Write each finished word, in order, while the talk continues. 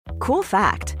Cool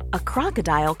fact, a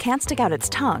crocodile can't stick out its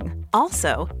tongue.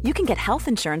 Also, you can get health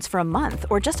insurance for a month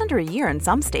or just under a year in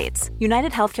some states.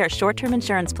 United Healthcare short-term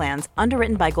insurance plans,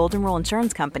 underwritten by Golden Rule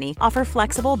Insurance Company, offer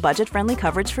flexible, budget-friendly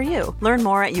coverage for you. Learn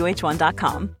more at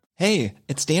uh1.com. Hey,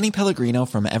 it's Danny Pellegrino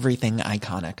from Everything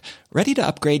Iconic. Ready to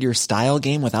upgrade your style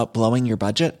game without blowing your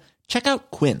budget? Check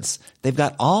out Quince. They've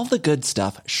got all the good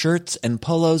stuff, shirts and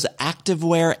polos,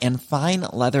 activewear, and fine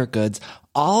leather goods,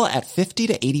 all at 50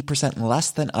 to 80%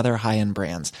 less than other high-end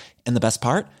brands. And the best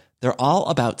part? They're all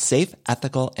about safe,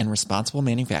 ethical, and responsible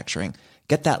manufacturing.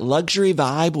 Get that luxury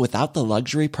vibe without the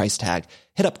luxury price tag.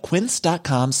 Hit up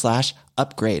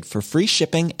quince.com/upgrade for free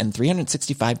shipping and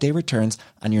 365-day returns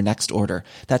on your next order.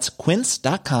 That's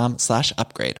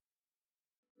quince.com/upgrade.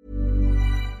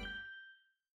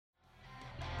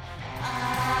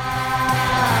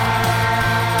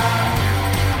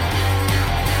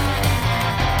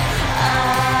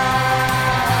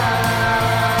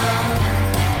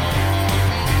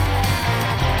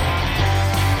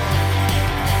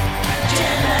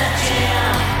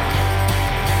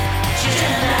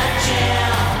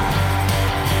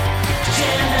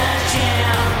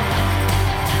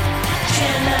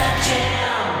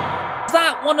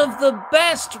 One of the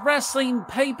best wrestling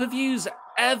pay-per-views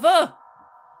ever.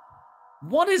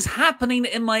 What is happening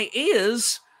in my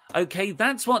ears? Okay,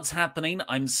 that's what's happening.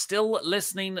 I'm still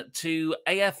listening to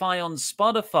AFI on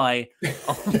Spotify.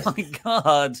 Oh my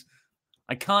God.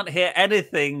 I can't hear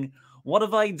anything. What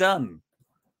have I done?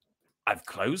 I've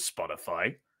closed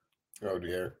Spotify. Oh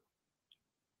dear.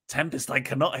 Tempest, I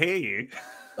cannot hear you.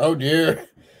 Oh dear.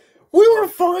 We were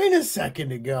fine a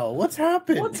second ago. What's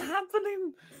happened? What's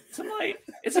happening to my...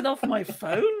 Is it off my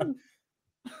phone?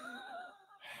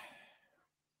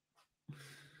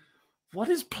 What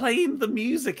is playing the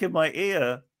music in my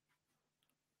ear?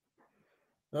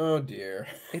 Oh dear.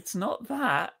 It's not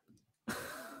that.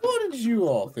 What did you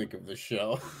all think of the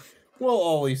show? Well,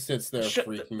 Ollie sits there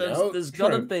freaking out. There's got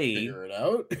to be figure it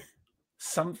out.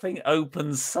 Something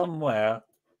open somewhere.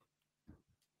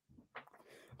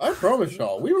 I promise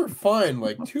y'all, we were fine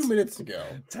like 2 minutes ago.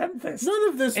 Tempest, none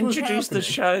of this was introduce the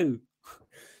show.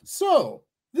 So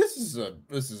this is a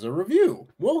review.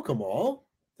 Welcome all.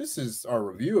 This is our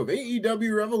review of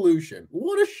AEW Revolution.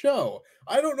 What a show!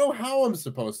 I don't know how I'm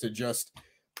supposed to just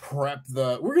prep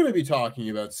the. We're going to be talking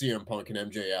about CM Punk and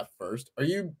MJF first. Are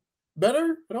you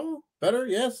better at all? Better?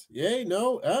 Yes? Yay?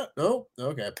 No? No?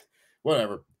 Okay.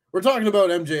 Whatever. We're talking about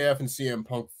MJF and CM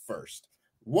Punk first.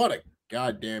 What a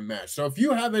goddamn match. So if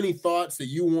you have any thoughts that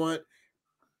you want,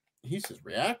 he's just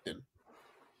reacting.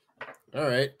 All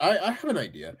right. I have an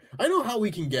idea. I know how we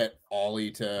can get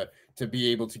Ollie to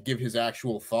be able to give his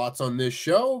actual thoughts on this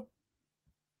show.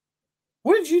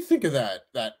 What did you think of that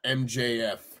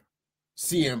MJF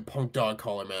CM Punk dog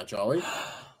collar match, Ollie?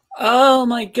 Oh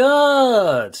my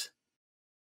God.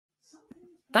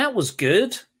 That was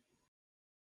good.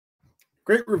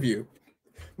 Great review.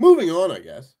 Moving on, I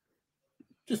guess.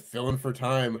 Just filling for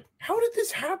time. How did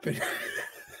this happen?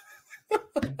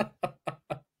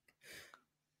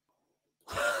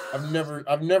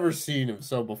 I've never seen him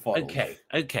so befuddled.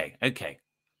 Okay.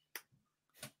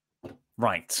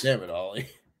 Right. Damn it, Ollie.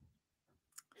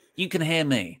 You can hear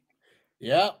me.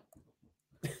 Yeah.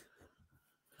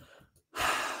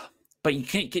 But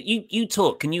you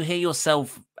talk. Can you hear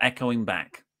yourself echoing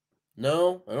back?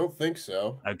 No, I don't think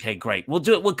so. Okay, great. We'll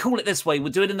do it. We'll call it this way.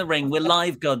 We'll do it in the ring. We're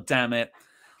live, God damn it.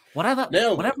 Whenever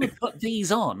we put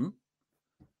these on,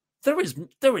 there is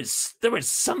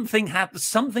something happen.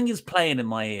 Something is playing in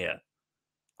my ear,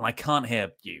 and I can't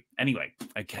hear you. Anyway,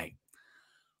 okay.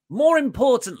 More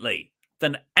importantly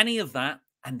than any of that,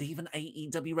 and even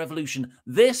AEW Revolution,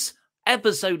 this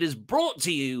episode is brought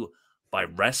to you by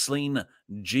Wrestling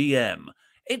GM.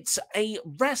 It's a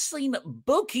wrestling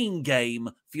booking game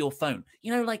for your phone.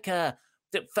 You know, like that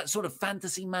sort of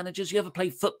fantasy managers. You ever play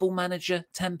Football Manager,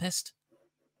 Tempest?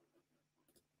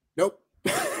 Nope.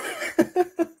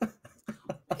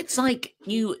 It's like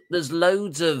there's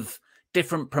loads of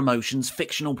different promotions,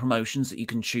 fictional promotions that you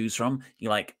can choose from.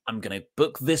 You're like, I'm going to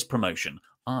book this promotion.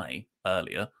 I,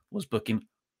 earlier, was booking...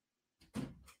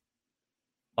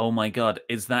 Oh my God,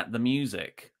 is that the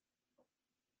music?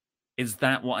 Is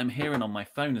that what I'm hearing on my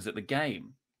phone? Is it the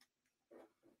game?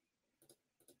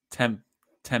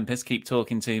 Tempest, keep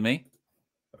talking to me.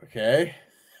 Okay.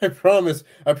 I promise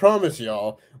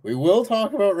y'all, we will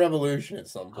talk about Revolution at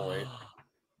some point.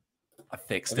 I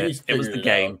fixed it. It was the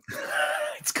game.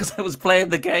 It's because I was playing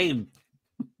the game.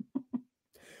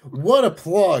 What a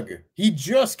plug. He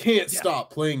just can't stop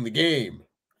playing the game.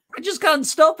 I just can't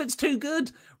stop. It's too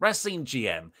good. Wrestling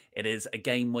GM. It is a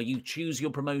game where you choose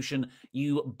your promotion,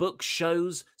 you book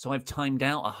shows. So I've timed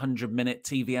out a 100-minute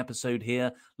TV episode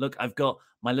here. Look, I've got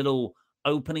my little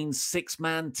opening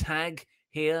 6-man tag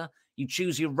here. You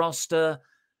choose your roster.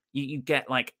 You get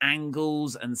like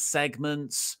angles and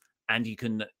segments, and you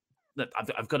can.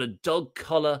 I've got a dog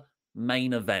collar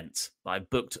main event that I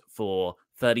booked for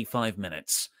 35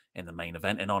 minutes in the main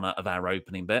event in honor of our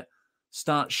opening bit.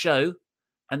 Start show,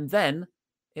 and then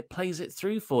it plays it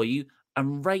through for you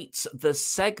and rates the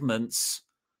segments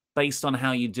based on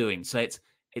how you're doing. So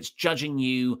it's judging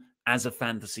you as a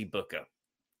fantasy booker.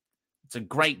 It's a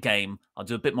great game. I'll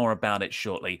do a bit more about it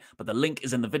shortly, but the link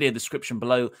is in the video description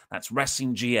below. That's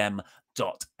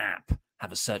WrestlingGM.app.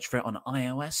 Have a search for it on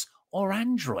iOS or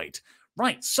Android.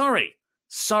 Right, sorry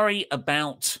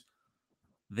about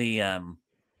the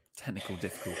technical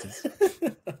difficulties.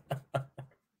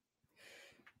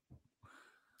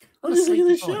 What do you think of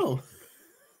this show?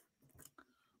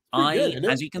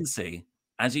 As you can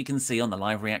see on the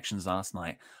live reactions last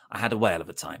night, I had a whale of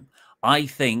a time. I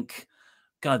think,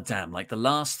 goddamn, like the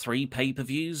last 3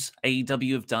 pay-per-views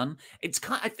AEW have done, it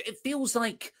feels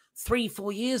like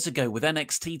 3-4 years ago with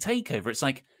NXT TakeOver. It's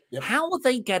like, how are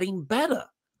they getting better?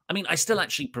 I mean, I still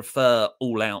actually prefer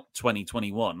All Out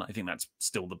 2021. I think that's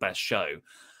still the best show.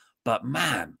 But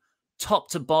man, top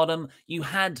to bottom,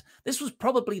 this was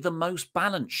probably the most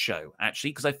balanced show,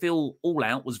 actually, because I feel All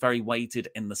Out was very weighted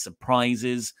in the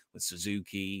surprises with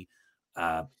Suzuki,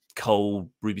 Cole,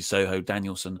 Ruby Soho,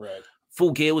 Danielson. Right.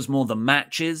 Full Gear was more the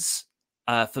matches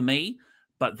for me.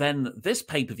 But then this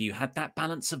pay-per-view had that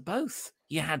balance of both.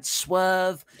 You had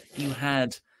Swerve, you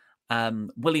had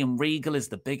William Regal is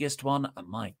the biggest one. And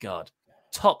my God,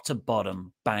 top to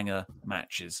bottom banger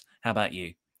matches. How about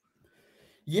you?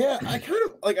 Yeah, I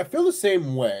feel the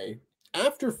same way.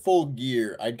 After Full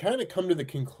Gear, I'd kind of come to the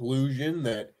conclusion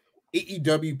that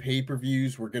AEW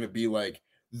pay-per-views were going to be like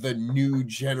the new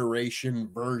generation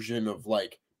version of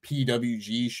like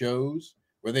PWG shows,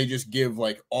 where they just give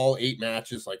like all 8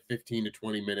 matches like 15 to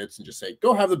 20 minutes and just say,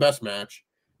 go have the best match.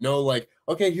 No, like,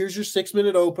 okay, here's your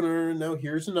 6-minute opener. Now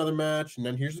here's another match. And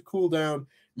then here's the cool down.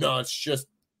 No, it's just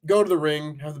go to the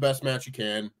ring, have the best match you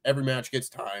can. Every match gets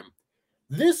time.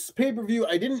 This pay-per-view,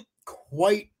 I didn't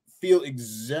quite feel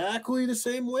exactly the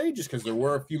same way, just because there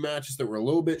were a few matches that were a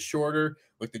little bit shorter.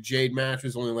 Like the Jade match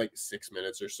was only like 6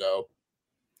 minutes or so.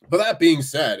 But that being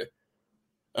said,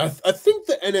 I think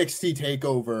the NXT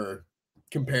TakeOver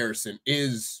comparison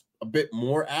is a bit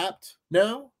more apt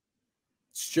now.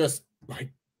 It's just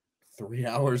like 3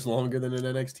 hours longer than an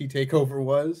NXT TakeOver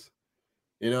was,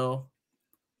 you know?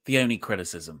 The only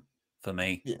criticism for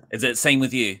me. Yeah. Is it same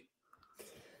with you?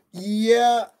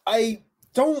 Yeah, I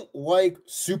don't like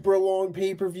super long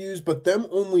pay-per-views, but them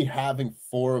only having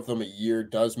 4 of them a year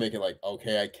does make it like,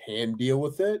 okay, I can deal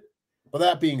with it. But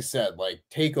that being said, like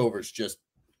TakeOvers just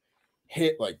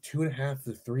hit like 2.5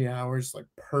 to 3 hours, like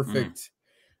perfect.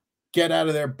 Get out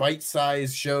of there,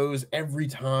 bite-sized shows every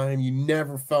time. You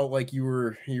never felt like you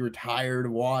were tired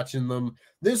of watching them.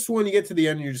 This one, you get to the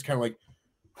end, and you're just kind of like,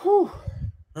 whew,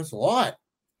 that's a lot.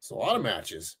 It's a lot of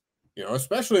matches, you know,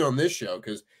 especially on this show,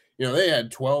 because you know, they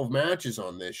had 12 matches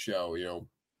on this show, you know,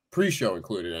 pre-show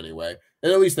included anyway.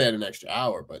 And at least they had an extra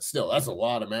hour, but still, that's a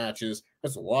lot of matches.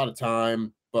 That's a lot of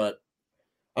time. But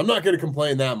I'm not going to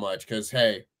complain that much because,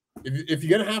 hey, if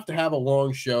you're going to have a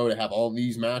long show to have all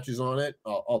these matches on it,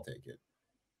 I'll take it.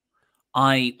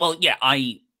 I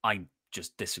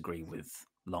just disagree with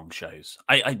long shows.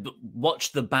 I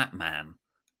watched the Batman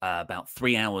about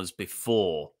 3 hours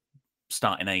before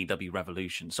starting AEW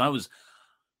Revolution. So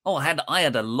I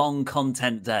had a long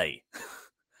content day.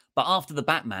 But after the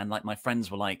Batman, like my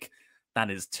friends were like, that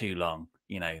is too long.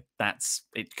 You know,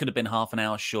 it could have been half an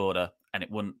hour shorter and it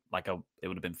wouldn't it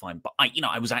would have been fine. But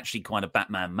I was actually quite a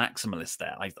Batman maximalist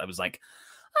there. I was like,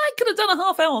 I could have done a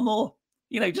half hour more.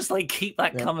 You know, just like keep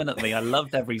that coming at me. I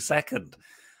loved every second.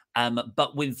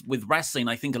 But with wrestling,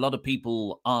 I think a lot of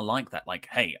people are like that. Like,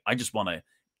 hey, I just want to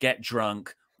get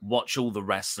drunk, watch all the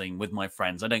wrestling with my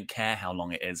friends. I don't care how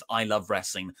long it is. I love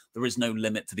wrestling. There is no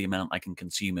limit to the amount I can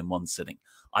consume in one sitting.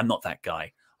 I'm not that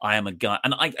guy. I am a guy.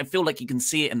 And I feel like you can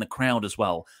see it in the crowd as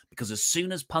well, because as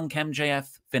soon as Punk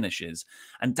MJF finishes,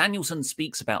 and Danielson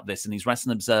speaks about this in his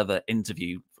Wrestling Observer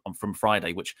interview from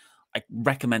Friday, which I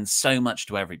recommend so much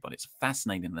to everybody. It's a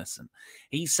fascinating listen.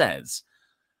 He says,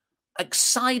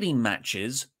 exciting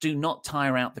matches do not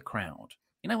tire out the crowd.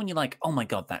 You know, when you're like, oh my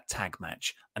God, that tag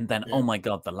match. And then, oh my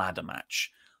God, the ladder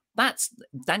match.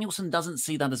 Danielson doesn't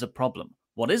see that as a problem.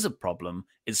 What is a problem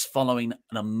is following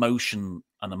an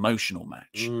emotional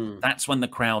match. That's when the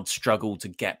crowd struggle to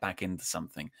get back into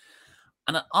something.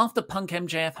 And after Punk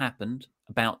MJF happened,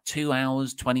 about 2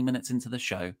 hours, 20 minutes into the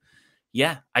show.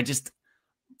 Yeah,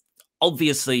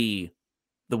 obviously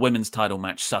the women's title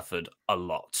match suffered a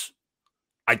lot.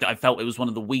 I felt it was one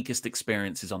of the weakest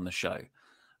experiences on the show.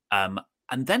 And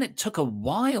then it took a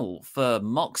while for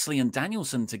Moxley and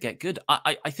Danielson to get good.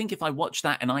 I think if I watched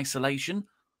that in isolation,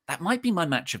 that might be my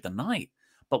match of the night.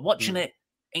 But watching it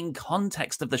in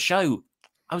context of the show,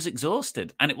 I was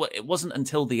exhausted. And it wasn't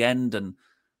until the end and,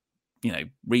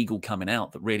 Regal coming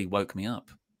out that really woke me up.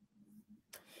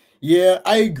 Yeah,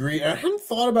 I agree. And I hadn't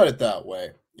thought about it that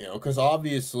way, because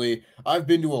obviously I've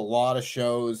been to a lot of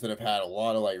shows that have had a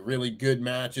lot of like really good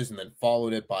matches and then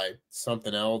followed it by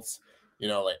something else.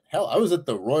 Hell, I was at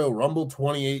the Royal Rumble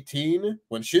 2018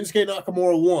 when Shinsuke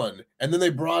Nakamura won, and then they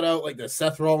brought out like the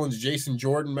Seth Rollins Jason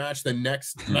Jordan match the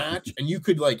next match, and you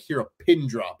could like hear a pin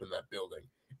drop in that building.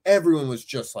 Everyone was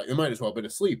just like, they might as well have been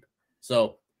asleep.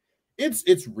 So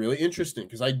it's really interesting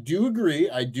because I do agree.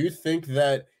 I do think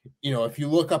that, if you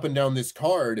look up and down this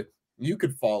card, you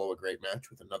could follow a great match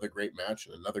with another great match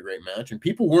and another great match. And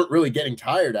people weren't really getting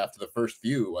tired after the first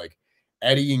few. Like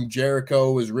Eddie and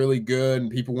Jericho was really good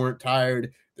and people weren't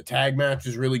tired. The tag match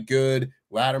is really good.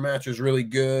 Ladder match is really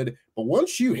good. But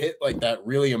once you hit like that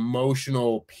really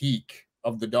emotional peak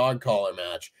of the dog collar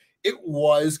match, it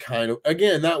was kind of,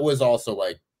 again, that was also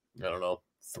like, I don't know,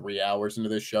 3 hours into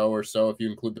this show or so, if you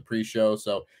include the pre-show.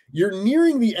 So you're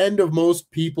nearing the end of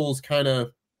most people's kind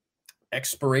of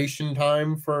expiration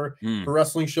time for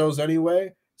wrestling shows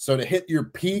anyway. So to hit your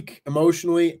peak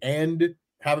emotionally and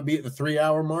have it be at the 3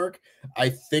 hour mark, I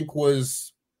think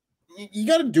you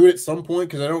got to do it at some point,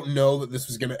 because I don't know that this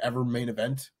was going to ever main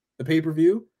event the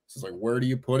pay-per-view. So it's like, where do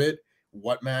you put it?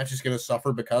 What match is going to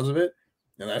suffer because of it?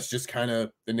 And that's just kind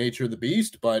of the nature of the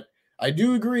beast. But I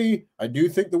do agree. I do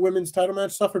think the women's title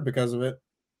match suffered because of it.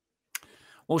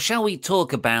 Well, shall we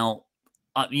talk about,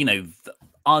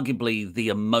 arguably the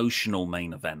emotional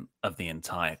main event of the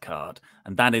entire card,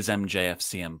 and that is MJF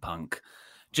CM Punk.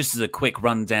 Just as a quick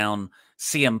rundown,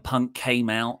 CM Punk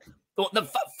came out.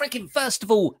 First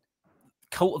of all,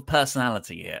 cult of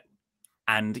personality here.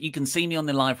 And you can see me on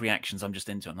the live reactions. I'm just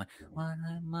into it. I'm like, what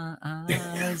are my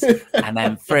eyes? And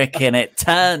then it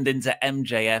turned into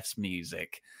MJF's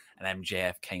music. And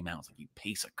MJF came out like, you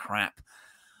piece of crap.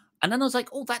 And then I was like,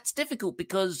 oh, that's difficult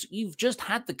because you've just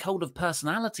had the cult of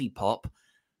personality pop.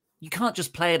 You can't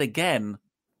just play it again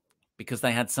because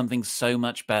they had something so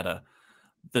much better.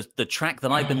 The track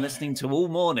that I've been listening to all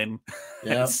morning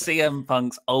is CM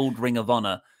Punk's old Ring of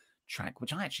Honor track,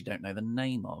 which I actually don't know the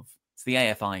name of. It's the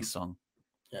AFI song.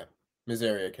 Yeah,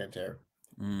 Miseria Cantare.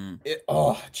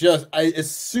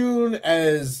 As soon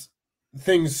as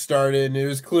things started and it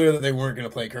was clear that they weren't going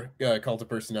to play Cult of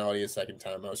Personality a second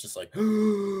time, I was just like,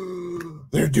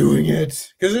 they're doing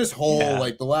it. Because this whole,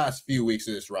 like the last few weeks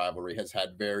of this rivalry has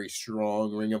had very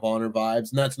strong Ring of Honor vibes,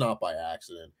 and that's not by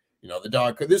accident.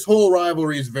 This whole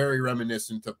rivalry is very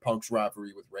reminiscent of Punk's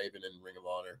rivalry with Raven and Ring of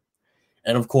Honor.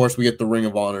 And of course, we get the Ring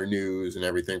of Honor news and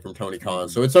everything from Tony Khan.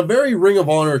 So it's a very Ring of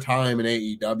Honor time in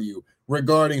AEW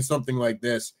regarding something like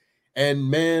this. And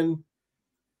man,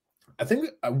 I think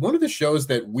one of the shows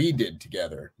that we did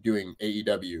together doing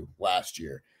AEW last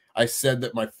year, I said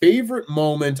that my favorite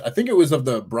moment, I think it was of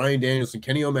the Bryan Danielson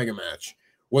Kenny Omega match,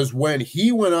 was when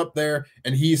he went up there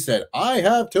and he said, I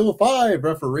have till 5,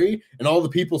 referee, and all the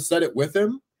people said it with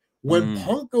him. When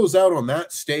Punk goes out on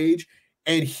that stage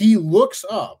and he looks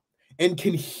up and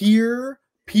can hear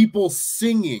people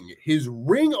singing his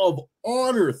Ring of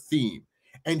Honor theme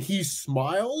and he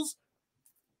smiles,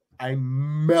 I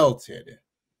melted.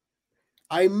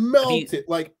 Have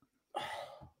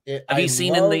you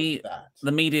seen in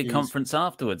the media conference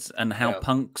afterwards and how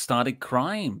Punk started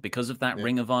crying because of that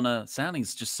Ring of Honor sound?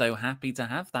 He's just so happy to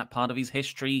have that part of his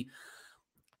history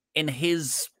in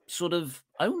his sort of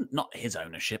not his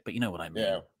ownership, but you know what I mean.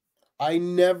 Yeah. I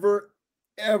never,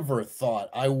 ever thought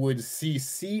I would see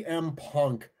CM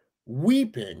Punk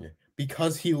weeping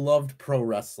because he loved pro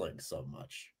wrestling so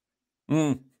much.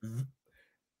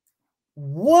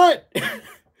 What?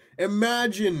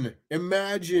 Imagine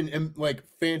like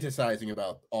fantasizing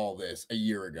about all this a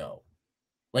year ago.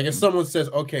 Like if someone says,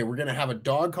 okay, we're going to have a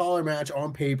dog collar match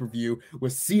on pay-per-view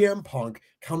with CM Punk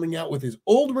coming out with his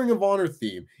old Ring of Honor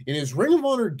theme in his Ring of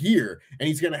Honor gear, and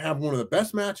he's going to have one of the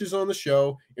best matches on the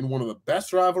show in one of the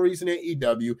best rivalries in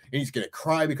AEW, and he's going to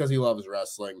cry because he loves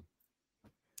wrestling.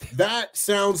 That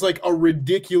sounds like a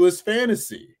ridiculous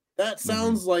fantasy. That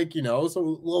sounds like,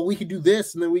 so we could do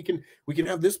this and then we can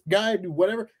have this guy do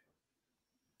whatever.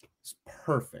 It's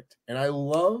perfect. And I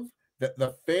love that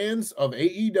the fans of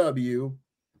AEW,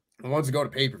 the ones that go to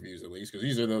pay-per-views at least, because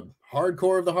these are the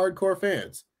hardcore of the hardcore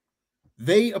fans,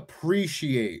 they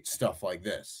appreciate stuff like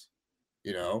this.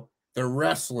 You know, they're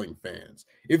wrestling fans.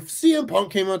 If CM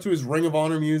Punk came out to his Ring of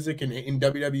Honor music in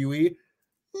WWE,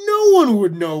 no one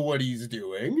would know what he's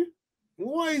doing.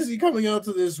 Why is he coming out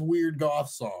to this weird goth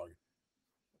song?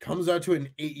 Comes out to an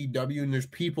AEW and there's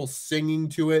people singing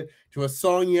to it, to a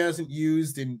song he hasn't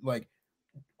used in like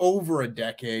over a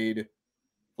decade,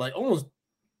 like almost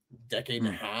decade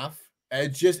and a half.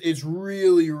 It's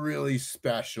really, really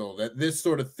special that this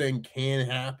sort of thing can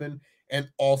happen and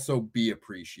also be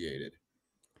appreciated.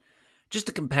 Just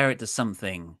to compare it to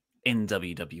something in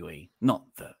WWE, not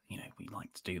that, we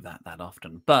like to do that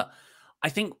often, but I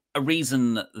think a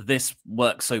reason this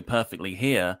works so perfectly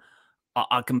here,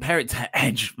 I'll compare it to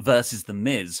Edge versus The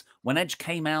Miz. When Edge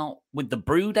came out with the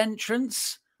Brood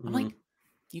entrance, I'm like,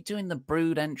 you doing the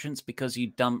Brood entrance because you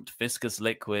dumped viscous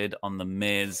liquid on The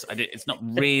Miz? It's not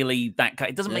really that kind.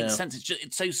 It doesn't make sense.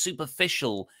 It's so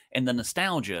superficial in the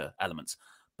nostalgia elements.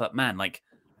 But man, like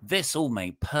this all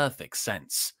made perfect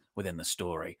sense within the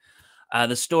story.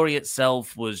 The story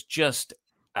itself was just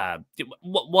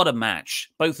what a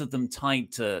match. Both of them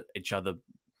tied to each other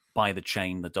by the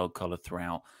chain, the dog collar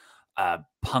throughout.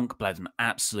 Punk bled an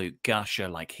absolute gusher.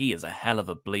 Like he is a hell of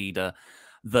a bleeder.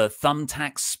 The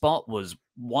thumbtack spot was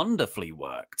wonderfully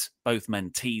worked. Both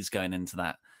men teased going into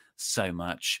that so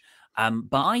much.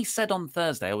 But I said on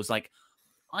Thursday, I was like,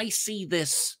 I see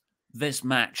this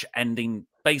match ending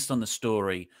based on the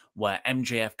story where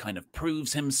MJF kind of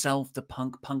proves himself to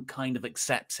Punk. Punk kind of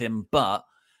accepts him, but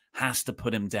has to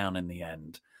put him down in the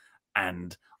end.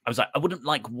 And I was like, I wouldn't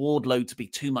like Wardlow to be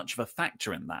too much of a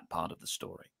factor in that part of the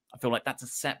story. I feel like that's a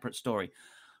separate story.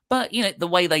 But, the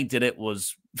way they did it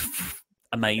was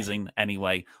amazing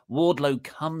anyway. Wardlow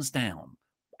comes down.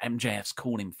 MJF's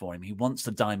calling for him. He wants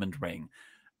the diamond ring.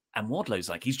 And Wardlow's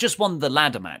like, he's just won the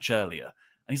ladder match earlier.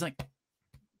 And he's like,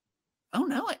 oh,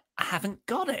 no, I haven't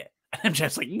got it. And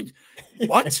MJF's like,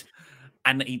 what?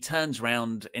 And he turns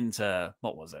around into,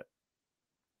 what was it?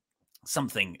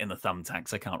 Something in the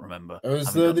thumbtacks. I can't remember. It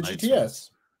was the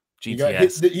GTS.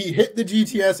 GTS. He hit the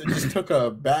GTS and just took a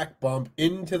back bump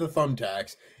into the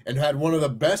thumbtacks and had one of the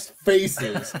best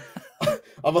faces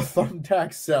of a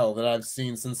thumbtack cell that I've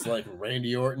seen since like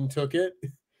Randy Orton took it.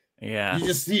 Yeah. You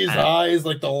just see his eyes,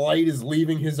 like the light is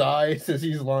leaving his eyes as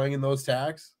he's lying in those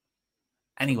tacks.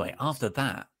 Anyway, after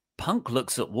that, Punk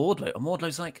looks at Wardlow and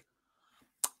Wardlow's like,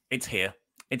 it's here.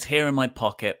 It's here in my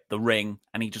pocket, the ring.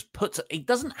 And he just he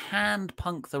doesn't hand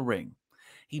Punk the ring.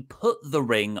 He put the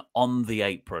ring on the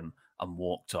apron and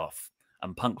walked off.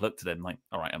 And Punk looked at him like,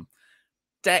 all right,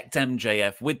 decked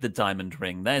MJF with the diamond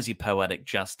ring. There's your poetic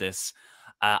justice.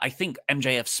 I think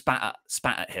MJF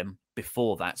spat at him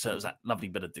before that. So it was that lovely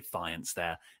bit of defiance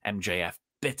there. MJF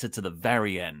bitter to the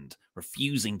very end,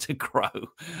 refusing to grow.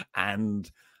 And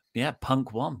yeah,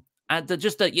 Punk won. And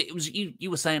it was you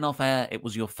were saying off air, it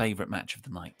was your favorite match of the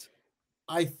night.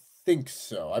 I think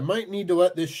so. I might need to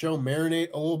let this show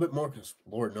marinate a little bit more because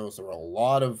Lord knows there are a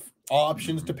lot of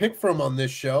options to pick from on this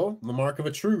show, the mark of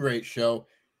a true great show.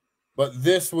 But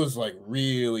this was like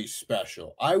really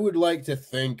special. I would like to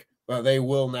think that they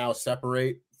will now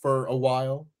separate for a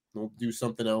while. They'll do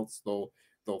something else. They'll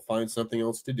find something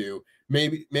else to do.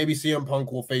 Maybe CM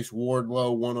Punk will face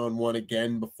Wardlow one-on-one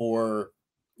again before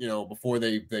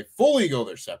they fully go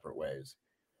their separate ways.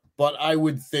 But I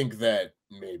would think that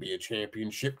maybe a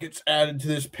championship gets added to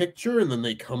this picture and then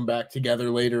they come back together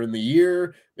later in the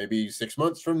year, maybe 6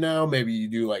 months from now. Maybe you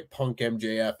do like Punk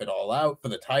MJF it all out for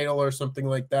the title or something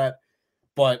like that.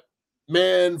 But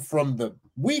man, from the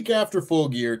week after Full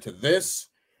Gear to this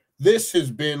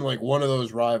has been like one of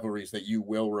those rivalries that you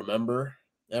will remember.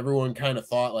 Everyone kind of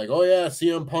thought like, oh yeah,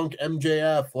 CM Punk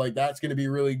MJF, like that's going to be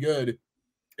really good.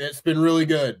 It's been really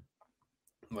good.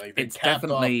 Like it's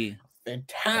definitely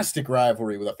fantastic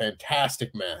rivalry with a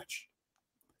fantastic match.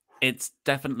 It's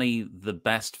definitely the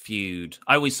best feud.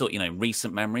 I always thought,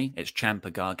 recent memory, it's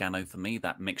Ciampa Gargano for me,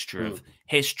 that mixture of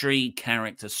history,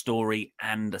 character, story,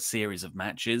 and a series of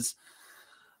matches.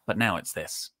 But now it's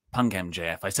this. Punk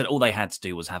MJF. I said all they had to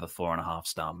do was have a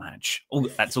 4.5-star match.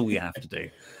 That's all you have to do.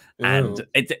 And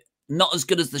it's not as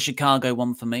good as the Chicago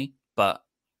one for me, but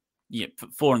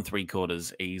 4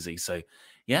 3/4 easy. So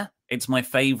yeah, it's my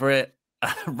favorite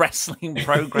wrestling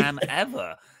program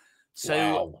ever.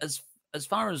 So wow. As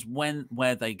far as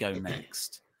where they go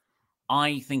next,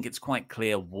 I think it's quite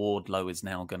clear Wardlow is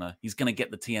now he's gonna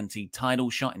get the TNT title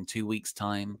shot in 2 weeks'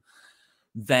 time.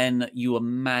 Then you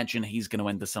imagine he's going to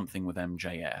enter something with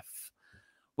MJF.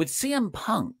 With CM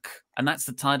Punk, and that's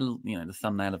the title, the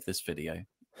thumbnail of this video,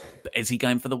 is he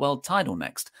going for the world title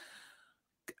next?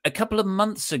 A couple of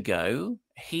months ago,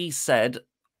 he said,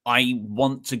 I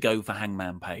want to go for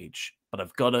Hangman Page. but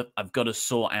I've got to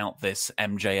sort out this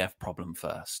MJF problem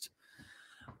first.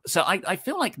 So I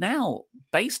feel like now,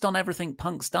 based on everything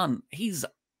Punk's done,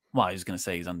 I was going to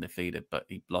say he's undefeated, but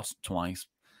he lost twice.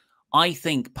 I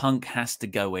think Punk has to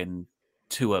go in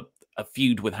to a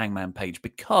feud with Hangman Page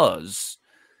because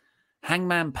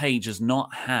Hangman Page has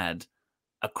not had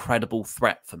a credible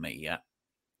threat for me yet.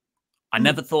 I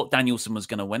never thought Danielson was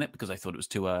going to win it because I thought it was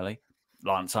too early.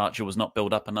 Lance Archer was not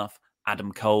built up enough.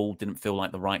 Adam Cole didn't feel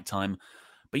like the right time.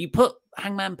 But you put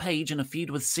Hangman Page in a feud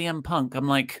with CM Punk, I'm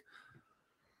like,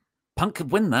 Punk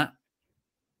could win that.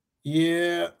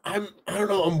 Yeah, I don't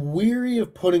know. I'm weary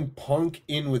of putting Punk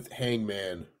in with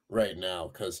Hangman right now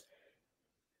because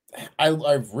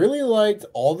I've really liked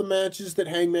all the matches that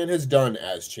Hangman has done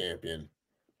as champion.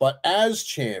 But as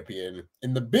champion,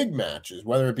 in the big matches,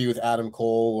 whether it be with Adam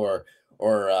Cole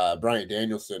or Bryan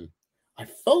Danielson, I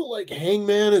felt like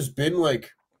Hangman has been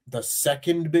like the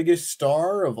second biggest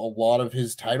star of a lot of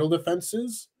his title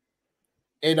defenses.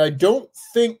 And I don't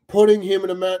think putting him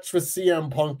in a match with CM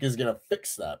Punk is going to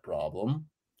fix that problem.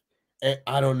 And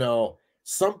I don't know.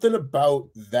 Something about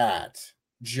that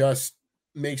just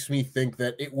makes me think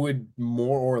that it would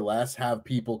more or less have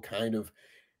people kind of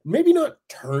maybe not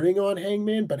turning on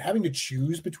Hangman, but having to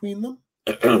choose between them.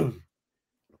 Pardon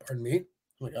me.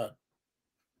 Oh my God.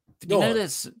 Did you know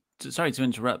this? Sorry to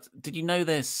interrupt. Did you know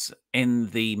this in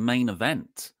the main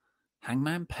event?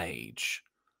 Hangman Page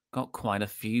got quite a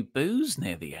few boos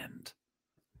near the end.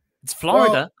 It's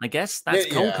Florida, I guess.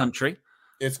 That's cold country.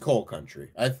 It's cold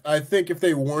country. I think if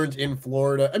they weren't in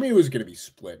Florida, I mean, it was going to be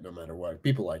split no matter what.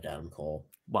 People like Adam Cole.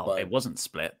 Well, it wasn't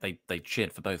split. They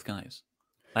cheered for both guys.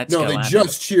 They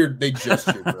just cheered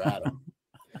for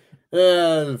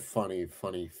Adam. Funny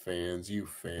fans. You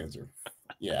fans are.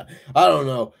 Yeah, I don't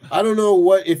know. I don't know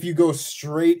what if you go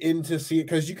straight into see it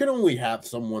because you can only have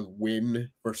someone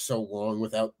win for so long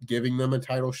without giving them a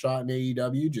title shot in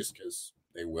AEW just because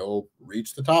they will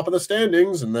reach the top of the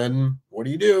standings and then what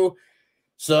do?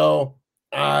 So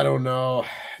I don't know.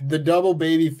 The double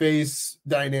babyface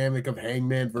dynamic of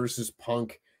Hangman versus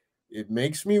Punk, it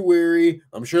makes me weary.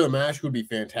 I'm sure the match would be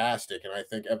fantastic, and I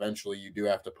think eventually you do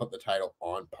have to put the title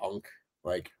on Punk.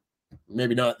 Like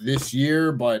maybe not this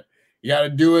year, but you got to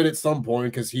do it at some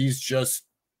point because he's just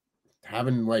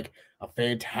having like a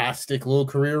fantastic little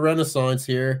career renaissance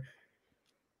here.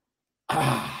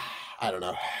 I don't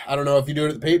know. I don't know if you do it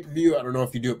at the pay-per-view. I don't know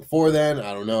if you do it before then.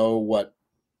 I don't know what,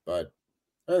 but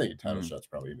I think a title shot's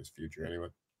probably in his future anyway.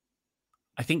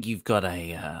 I think you've got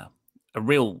a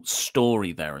real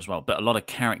story there as well, but a lot of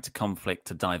character conflict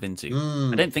to dive into.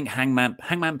 I don't think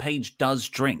Hangman Page does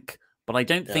drink, but I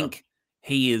don't think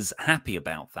he is happy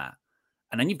about that.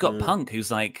 And then you've got Punk, who's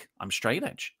like, I'm straight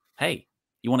edge. Hey,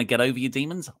 you want to get over your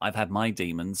demons? I've had my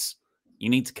demons. You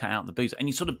need to cut out the booze. And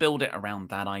you sort of build it around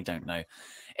that. I don't know.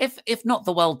 If not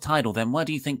the world title, then where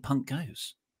do you think Punk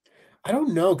goes? I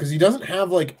don't know, because he doesn't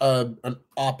have like an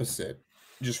opposite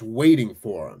just waiting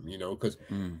for him, because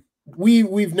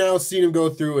we've now seen him go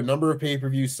through a number of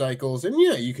pay-per-view cycles. And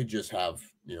yeah, you could just have,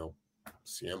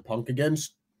 CM Punk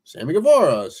against Sammy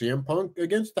Guevara, CM Punk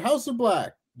against the House of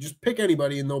Black. Just pick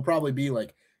anybody and they'll probably be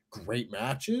like great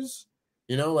matches.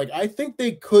 Like I think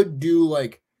they could do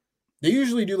like they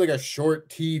usually do like a short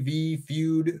TV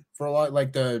feud for a lot,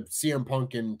 like the CM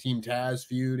Punk and Team Taz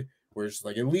feud, where it's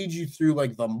like it leads you through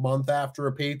like the month after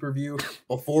a pay-per-view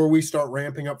before we start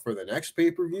ramping up for the next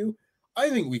pay-per-view. I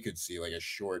think we could see like a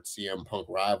short CM Punk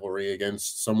rivalry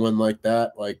against someone like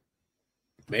that. Like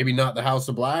maybe not the House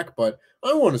of Black, but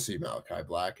I want to see Malachi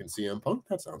Black and CM Punk.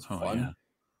 That sounds fun.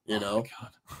 Yeah. God.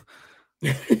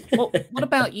 Well, what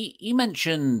about you? You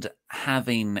mentioned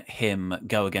having him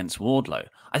go against Wardlow.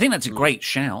 I think that's a great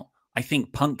shout. I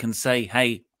think Punk can say,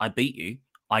 hey, I beat you.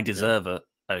 I deserve a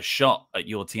shot at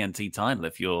your TNT title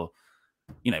if you're,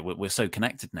 we're so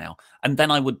connected now. And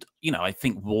then I would, I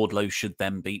think Wardlow should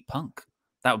then beat Punk.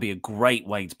 That would be a great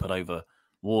way to put over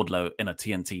Wardlow in a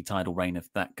TNT title reign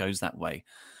if that goes that way.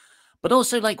 But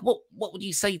also, like, what would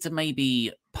you say to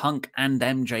maybe Punk and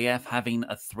MJF having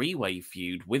a three-way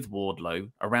feud with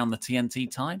Wardlow around the TNT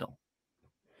title?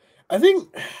 I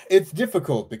think it's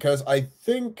difficult because I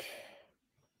think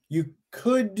you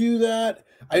could do that.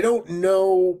 I don't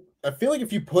know. I feel like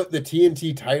if you put the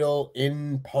TNT title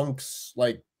in Punk's,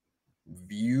 like,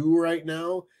 view right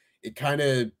now, it kind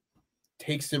of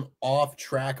takes him off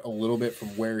track a little bit from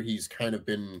where he's kind of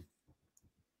been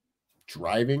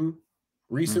driving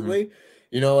recently.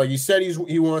 Like you said,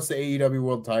 he wants the AEW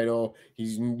world title.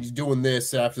 He's doing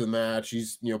this after the match.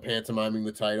 He's pantomiming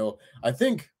the title. I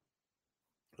think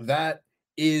that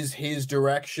is his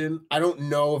direction. I don't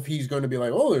know if he's going to be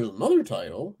like, oh, there's another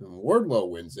title and Wardlow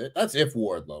wins it. That's if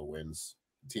Wardlow wins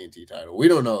the TNT title. We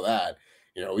don't know that.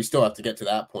 We still have to get to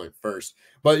that point first.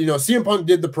 But, CM Punk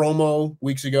did the promo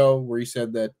weeks ago where he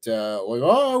said that,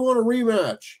 I want a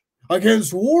rematch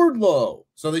against Wardlow.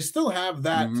 So they still have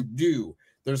that to do.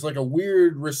 There's like a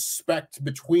weird respect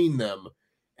between them.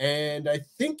 And I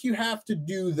think you have to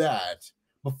do that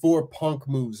before Punk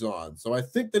moves on. So I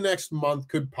think the next month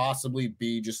could possibly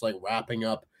be just like wrapping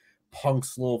up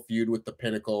Punk's little feud with the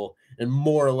Pinnacle and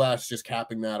more or less just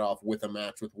capping that off with a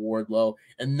match with Wardlow,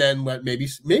 and then let maybe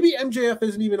MJF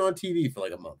isn't even on TV for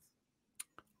like a month.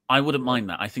 I wouldn't mind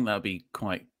that. I think that would be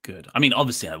quite good. I mean,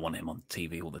 obviously I want him on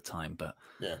TV all the time, but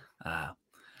yeah.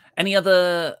 Any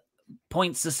other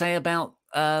points to say about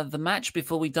the match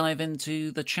before we dive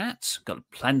into the chat? Got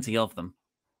plenty of them.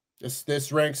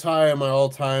 This ranks high on my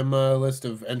all-time list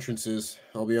of entrances.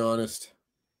 I'll be honest.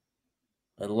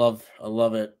 I love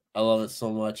it. I love it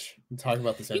so much. I'm talking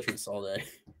about this entrance all day.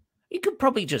 You could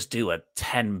probably just do a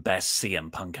 10 best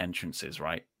CM Punk entrances,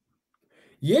 right?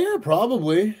 Yeah,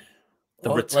 probably. The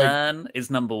Return is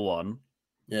number 1.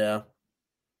 Yeah.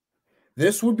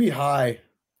 This would be high.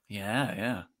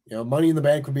 Yeah. Money in the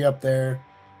Bank would be up there.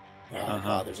 Oh,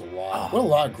 God, there's a lot. What a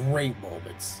lot of great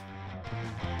moments.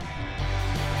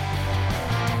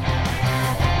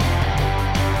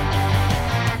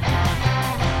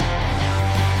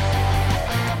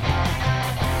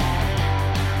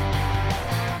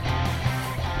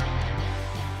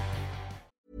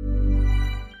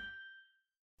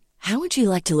 How would you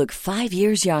like to look 5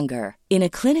 years younger? In a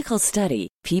clinical study,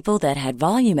 people that had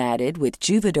volume added with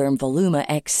Juvederm Voluma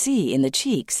XC in the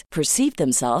cheeks perceived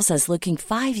themselves as looking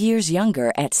 5 years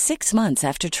younger at 6 months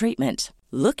after treatment.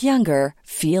 Look younger,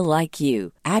 feel like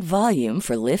you. Add volume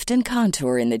for lift and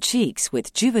contour in the cheeks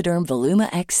with Juvederm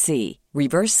Voluma XC.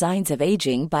 Reverse signs of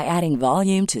aging by adding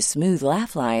volume to smooth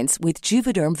laugh lines with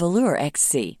Juvederm Volure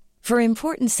XC. For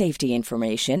important safety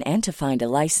information and to find a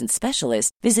licensed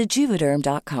specialist, visit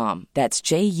Juvederm.com. That's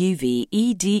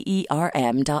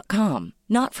JUVEDERM.com.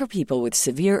 Not for people with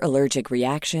severe allergic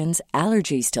reactions,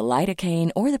 allergies to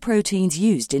lidocaine, or the proteins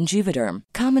used in Juvederm.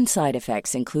 Common side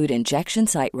effects include injection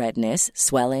site redness,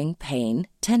 swelling, pain,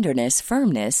 tenderness,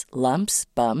 firmness, lumps,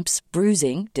 bumps,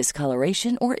 bruising,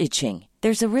 discoloration, or itching.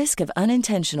 There's a risk of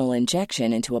unintentional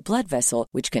injection into a blood vessel,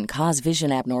 which can cause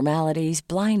vision abnormalities,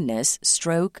 blindness,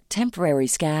 stroke, temporary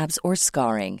scabs, or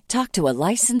scarring. Talk to a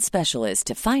licensed specialist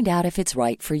to find out if it's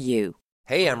right for you.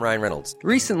 Hey, I'm Ryan Reynolds.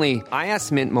 Recently, I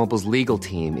asked Mint Mobile's legal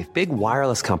team if big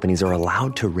wireless companies are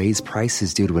allowed to raise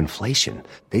prices due to inflation.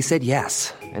 They said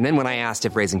yes. And then when I asked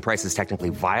if raising prices technically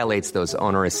violates those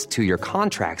onerous 2-year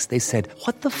contracts, they said,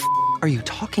 "What the f*** are you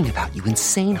talking about, you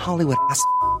insane Hollywood ass?"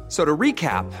 So to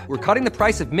recap, we're cutting the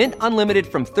price of Mint Unlimited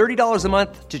from $30 a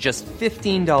month to just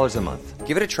 $15 a month.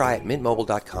 Give it a try at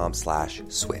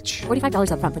mintmobile.com/switch.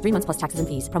 $45 up front for 3 months plus taxes and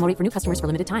fees. Promo rate for new customers for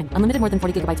limited time. Unlimited more than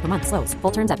 40 gigabytes per month. Slows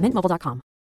full terms at mintmobile.com.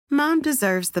 Mom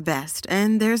deserves the best,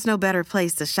 and there's no better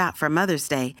place to shop for Mother's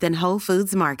Day than Whole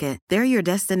Foods Market. They're your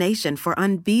destination for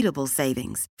unbeatable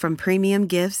savings, from premium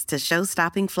gifts to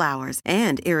show-stopping flowers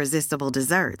and irresistible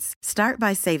desserts. Start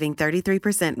by saving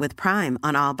 33% with Prime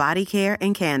on all body care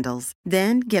and candles.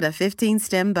 Then get a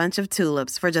 15-stem bunch of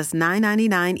tulips for just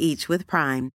 $9.99 each with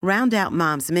Prime. Round out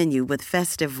Mom's menu with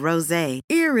festive rosé,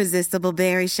 irresistible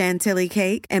berry chantilly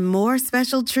cake, and more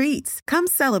special treats. Come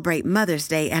celebrate Mother's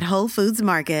Day at Whole Foods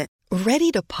Market.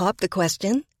 Ready to pop the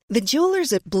question? The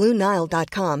jewelers at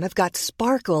BlueNile.com have got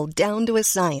sparkle down to a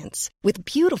science with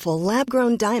beautiful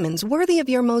lab-grown diamonds worthy of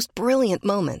your most brilliant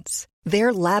moments.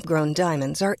 Their lab-grown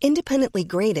diamonds are independently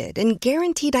graded and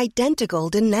guaranteed identical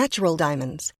to natural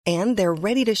diamonds, and they're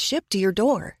ready to ship to your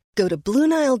door. Go to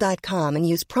BlueNile.com and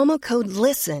use promo code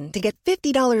LISTEN to get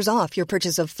 $50 off your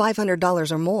purchase of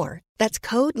 $500 or more. That's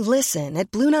code LISTEN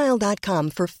at BlueNile.com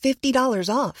for $50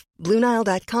 off.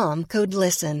 BlueNile.com, code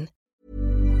LISTEN.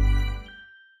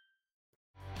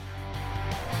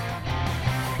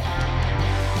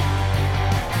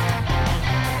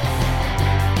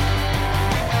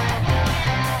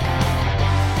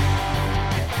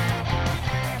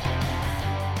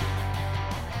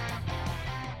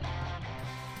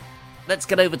 Let's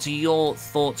get over to your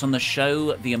thoughts on the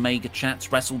show, the Omega Chats,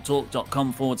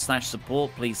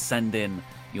 WrestleTalk.com/support. Please send in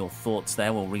your thoughts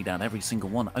there. We'll read out every single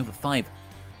one. Over $5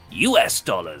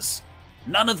 US.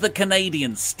 None of the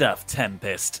Canadian stuff,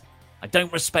 Tempest. I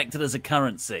don't respect it as a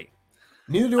currency.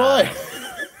 Neither do I.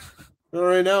 Not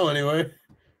right now, anyway.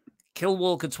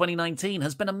 Killwalker 2019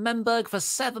 has been a Memberg for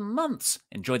 7 months.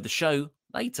 Enjoyed the show.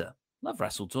 Later. Love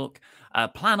Wrestle Talk.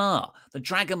 Plan R. The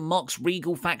Dragon Mox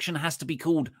Regal faction has to be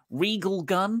called Regal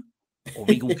Gun. Or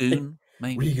Regal Goon,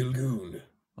 maybe. Regal Goon.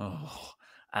 Oh.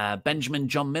 Benjamin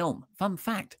John Milne. Fun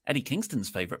fact, Eddie Kingston's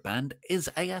favorite band is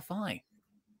AFI.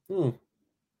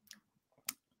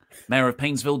 Mayor of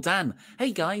Painesville, Dan.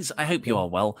 Hey guys, I hope you are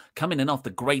well. Coming in off the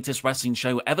greatest wrestling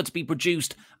show ever to be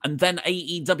produced, and then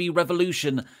AEW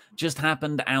Revolution just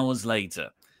happened hours later.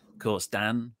 Of course,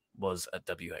 Dan was at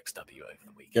WXW over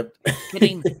the weekend. Yep.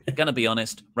 Kidding. Gonna be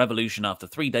honest, Revolution after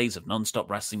 3 days of non-stop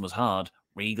wrestling was hard.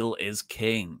 Regal is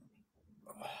king.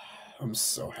 I'm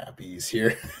so happy he's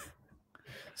here.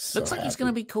 Looks like he's going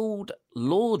to be called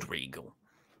Lord Regal.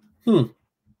 I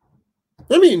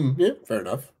mean, yeah, fair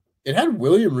enough. It had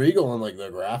William Regal on like the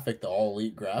graphic, the all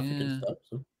elite graphic and stuff.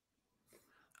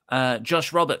 So.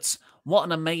 Josh Roberts, what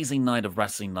an amazing night of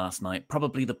wrestling last night.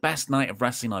 Probably the best night of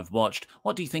wrestling I've watched.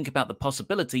 What do you think about the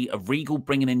possibility of Regal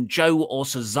bringing in Joe or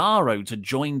Cesaro to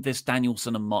join this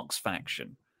Danielson and Mox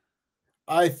faction?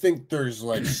 I think there's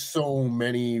like so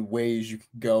many ways you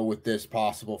could go with this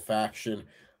possible faction.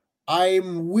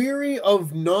 I'm weary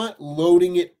of not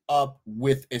loading it up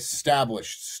with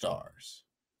established stars,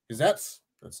 because that's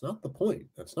not the point.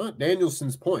 That's not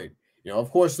Danielson's point. You know,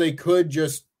 of course, they could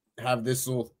just have this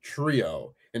little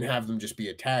trio and have them just be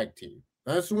a tag team.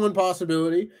 That's one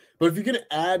possibility. But if you're going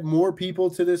to add more people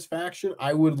to this faction,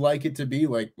 I would like it to be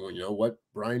like, well, you know, what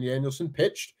Bryan Danielson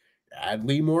pitched. Add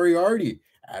Lee Moriarty,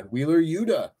 add Wheeler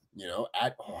Yuta, you know,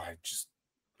 I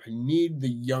need the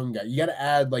young guy. You got to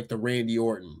add like the Randy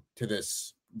Orton to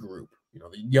this group. You know,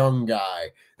 the young guy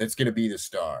that's going to be the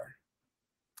star.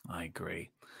 I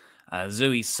agree.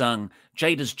 Zooey sung,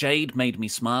 Jade as Jade made me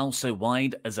smile so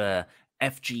wide as a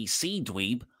FGC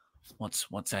dweeb. What's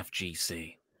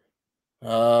FGC?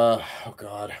 Oh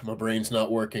God, my brain's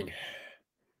not working.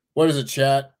 What is it,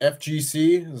 chat?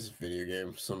 FGC? This is a video game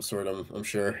of some sort, I'm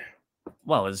sure.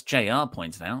 Well, as JR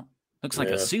pointed out, looks like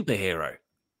a superhero.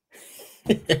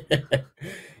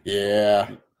 Yeah.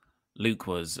 Luke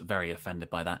was very offended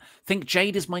by that. Think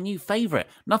Jade is my new favorite.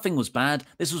 Nothing was bad.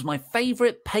 This was my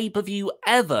favorite pay-per-view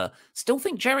ever. Still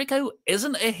think Jericho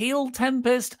isn't a heel,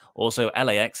 Tempest? Also,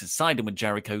 LAX is siding with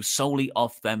Jericho solely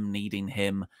off them needing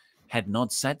him. Head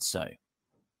nod said so.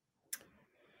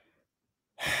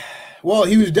 Well,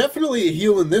 he was definitely a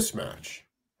heel in this match.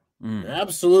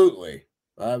 Absolutely.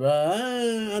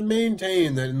 I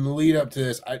maintain that in the lead up to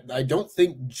this, I don't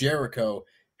think Jericho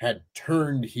had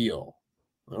turned heel.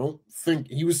 I don't think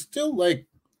he was still like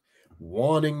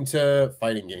wanting to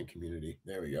fighting game community.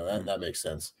 There we go. That makes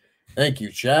sense. Thank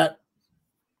you, chat.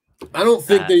 I don't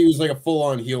think that he was like a full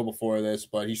on heel before this,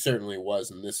 but he certainly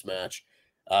was in this match.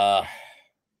 Yeah,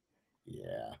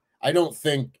 I don't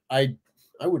think I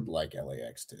would like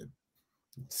LAX to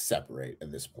separate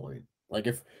at this point. Like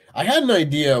if I had an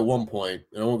idea at one point,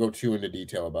 and I won't go too into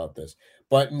detail about this,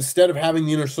 but instead of having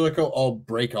the Inner Circle all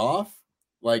break off,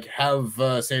 like have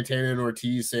Santana and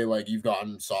Ortiz say like, you've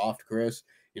gotten soft, Chris,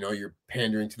 you know, you're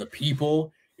pandering to the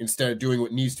people instead of doing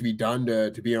what needs to be done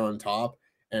to be on top,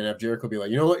 and have Jericho be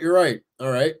like, you know what, you're right.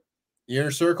 All right, the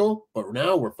Inner Circle, but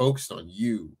now we're focused on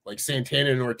you. Like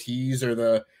Santana and Ortiz are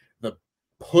the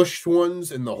pushed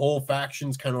ones, and the whole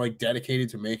faction's kind of like dedicated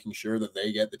to making sure that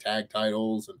they get the tag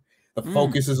titles, and the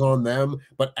focus is on them.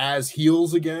 But as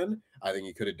heels again, I think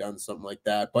he could have done something like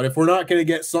that. But if we're not going to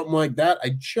get something like that, I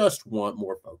just want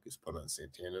more focus put on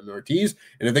Santana and Ortiz.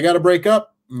 And if they got to break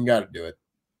up, you got to do it.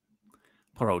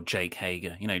 Poor old Jake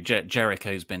Hager. You know,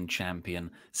 Jericho's been champion.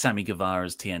 Sammy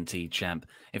Guevara's TNT champ.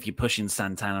 If you're pushing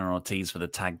Santana and Ortiz for the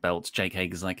tag belts, Jake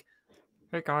Hager's like,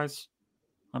 hey guys,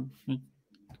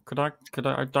 could I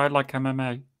like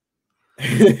MMA?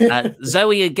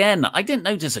 Zoe again. I didn't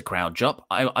notice a crowd drop.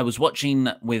 I was watching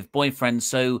with boyfriend,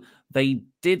 so they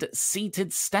did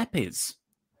seated steppies.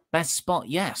 Best spot,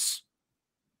 yes.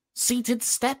 Seated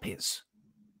steppies.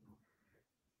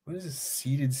 What is a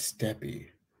seated steppy?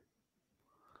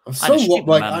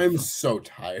 I'm so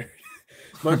tired.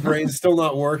 My brain's still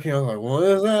not working. I'm like, what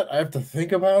is that? I have to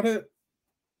think about it.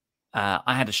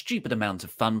 I had a stupid amount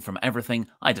of fun from everything.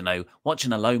 I don't know,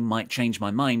 watching alone might change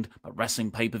my mind, but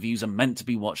wrestling pay-per-views are meant to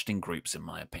be watched in groups, in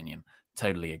my opinion.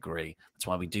 Totally agree. That's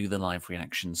why we do the live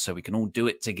reactions, so we can all do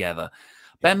it together.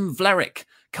 Ben Vlerick.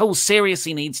 Cole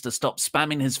seriously needs to stop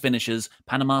spamming his finishers.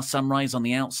 Panama Sunrise on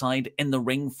the outside, in the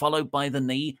ring, followed by the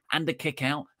knee, and a kick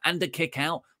out, and a kick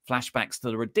out. Flashbacks to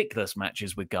the ridiculous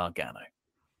matches with Gargano.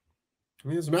 I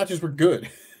mean, those matches were good.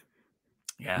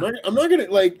 Yeah. I'm not going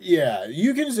to, like, yeah,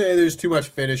 you can say there's too much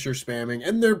finisher spamming,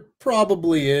 and there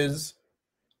probably is.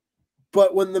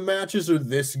 But when the matches are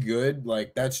this good,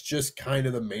 like, that's just kind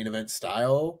of the main event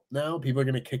style now. People are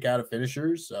going to kick out of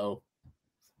finishers, so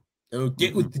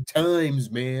get with the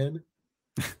times, man.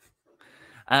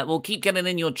 We'll keep getting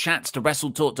in your chats to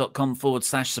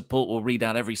wrestletalk.com/support. We'll read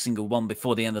out every single one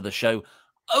before the end of the show.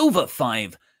 Over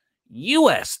 $5.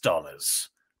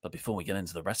 But before we get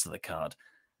into the rest of the card,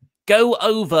 go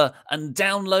over and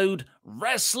download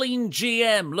Wrestling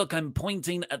GM. Look, I'm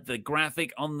pointing at the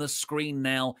graphic on the screen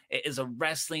now. It is a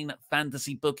wrestling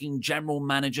fantasy booking general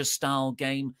manager style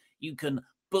game. You can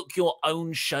book your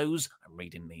own shows. I'm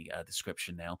reading the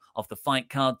description now of the Fight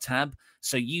Card tab.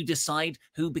 So you decide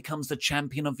who becomes the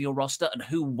champion of your roster and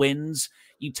who wins.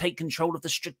 You take control of the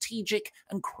strategic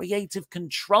and creative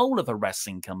control of a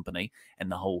wrestling company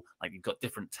and the whole, like you've got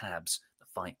different tabs.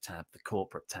 Fight tab, the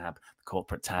corporate tab,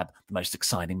 the most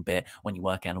exciting bit when you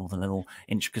work out all the little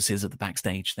intricacies of the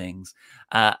backstage things.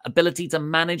 Ability to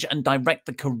manage and direct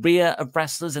the career of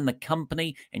wrestlers in the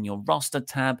company in your roster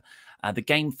tab. The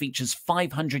game features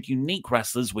 500 unique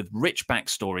wrestlers with rich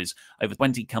backstories over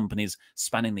 20 companies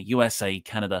spanning the USA,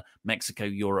 Canada, Mexico,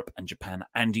 Europe, and Japan.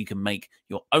 And you can make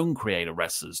your own creator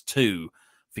wrestlers too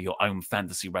for your own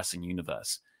fantasy wrestling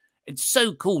universe. It's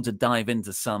so cool to dive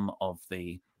into some of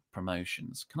the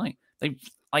promotions.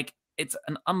 It's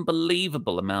an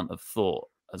unbelievable amount of thought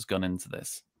has gone into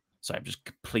this. So I'm just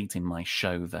completing my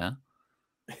show there.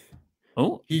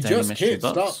 Oh, he just can't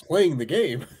stop playing the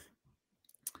game.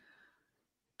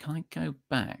 Can I go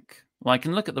back? Well, I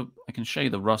can show you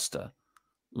the roster.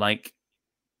 It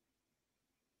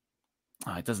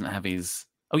doesn't have his.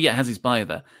 Oh yeah, it has his bio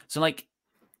there. So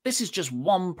this is just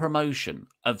one promotion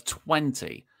of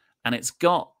 20, and it's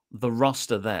got the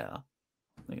roster there.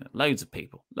 Loads of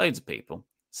people.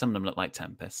 Some of them look like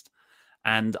Tempest.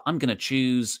 And I'm going to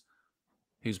choose...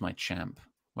 Who's my champ?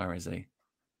 Where is he?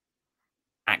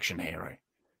 Action Hero.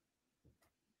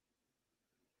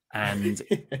 And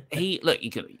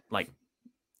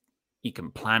you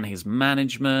can plan his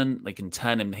management. They can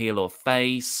turn him heel or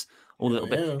face.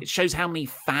 It shows how many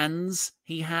fans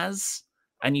he has.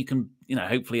 And you can,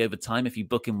 hopefully over time, if you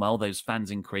book him well, those fans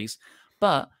increase.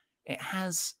 But it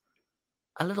has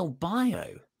a little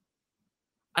bio.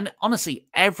 And honestly,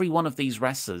 every one of these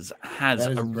wrestlers has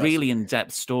a really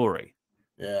in-depth story.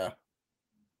 Yeah.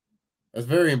 That's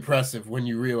very impressive when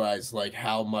you realize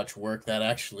how much work that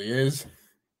actually is.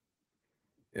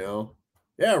 Yeah,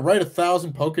 write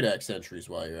 1,000 Pokedex entries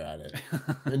while you're at it.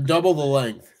 And double the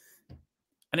length.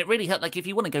 And it really helped. If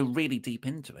you want to go really deep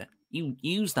into it, you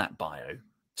use that bio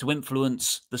to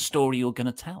influence the story you're going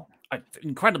to tell.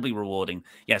 Incredibly rewarding.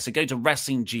 Yeah, so go to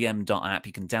WrestlingGM.app.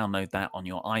 You can download that on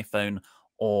your iPhone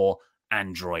or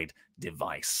Android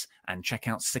device and check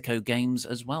out Sicko Games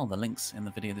as well. The link's in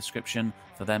the video description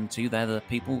for them too. They're the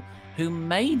people who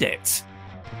made it.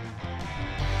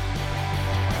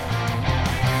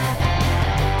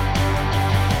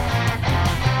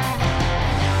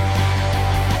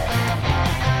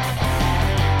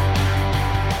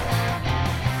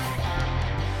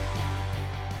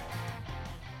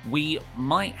 We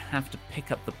might have to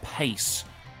pick up the pace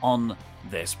on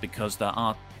this because there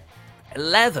are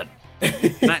 11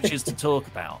 matches to talk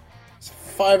about. It's a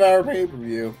 5-hour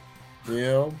pay-per-view.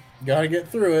 Gotta get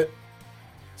through it.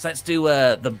 So let's do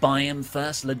the buy-in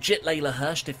first. Legit Layla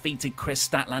Hirsch defeated Chris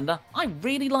Statlander. I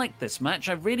really liked this match.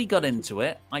 I really got into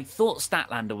it. I thought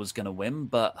Statlander was going to win,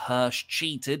 but Hirsch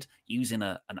cheated using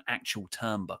an actual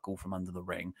turnbuckle from under the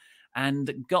ring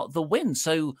and got the win.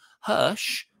 So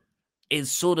Hirsch is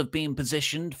sort of being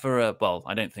positioned for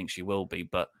I don't think she will be,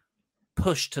 but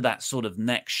pushed to that sort of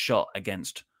next shot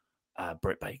against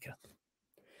Britt Baker.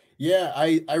 Yeah,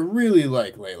 I really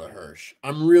like Layla Hirsch.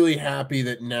 I'm really happy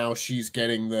that now she's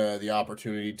getting the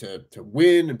opportunity to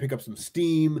win and pick up some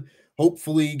steam,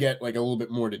 hopefully get a little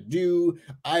bit more to do.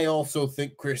 I also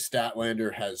think Chris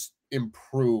Statlander has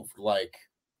improved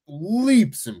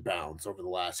leaps and bounds over the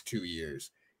last 2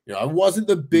 years. I wasn't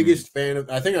the biggest fan of...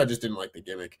 I think I just didn't like the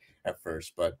gimmick at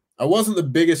first, but I wasn't the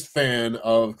biggest fan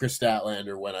of Chris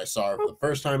Statlander when I saw her for the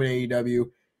first time in AEW.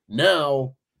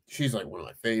 Now, she's one of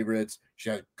my favorites. She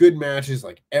has good matches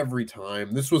every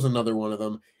time. This was another one of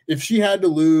them. If she had to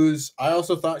lose, I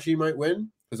also thought she might win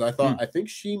because I think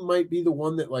she might be the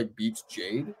one that beats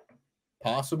Jade,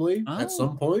 possibly at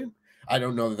some point. I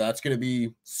don't know that that's going to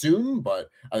be soon, but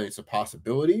I think it's a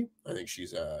possibility. I think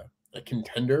she's a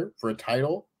contender for a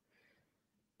title.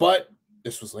 But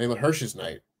this was Layla Hirsch's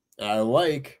night. And I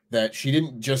like that she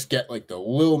didn't just get the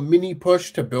little mini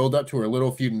push to build up to her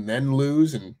little feud and then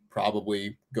lose and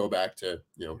probably go back to,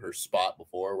 her spot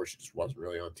before where she just wasn't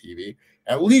really on TV.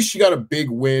 At least she got a big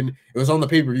win. It was on the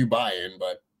pay-per-view buy-in,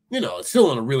 but, it's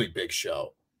still on a really big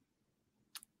show.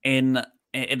 In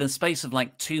a space of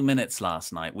 2 minutes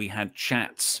last night, we had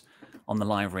chats on the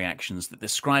live reactions that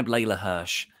described Layla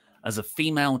Hirsch as a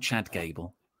female Chad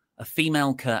Gable, a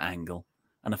female Kurt Angle,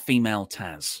 and a female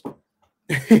Taz.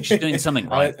 She's doing something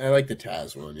right. I like the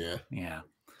Taz one, yeah.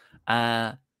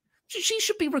 Yeah. She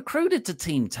should be recruited to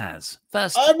Team Taz.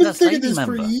 I've been thinking this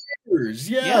member. for years.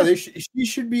 Yeah. She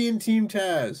should be in Team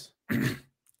Taz.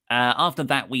 After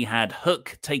that, we had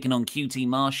Hook taking on QT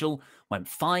Marshall. Went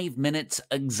 5 minutes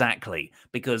exactly.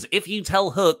 Because if you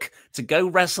tell Hook to go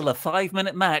wrestle a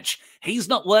 5-minute match, he's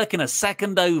not working a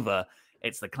second over.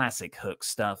 It's the classic Hook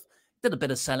stuff. Did a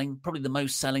bit of selling, probably the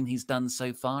most selling he's done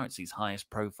so far. It's his highest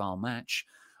profile match.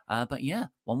 But yeah,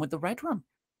 one with the red rum.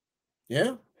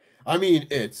 Yeah. I mean,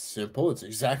 it's simple. It's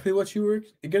exactly what you were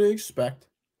going to expect.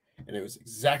 And it was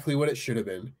exactly what it should have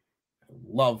been. I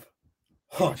love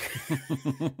Hook.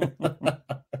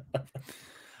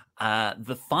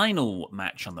 The final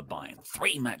match on the buy-in,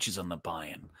 3 matches on the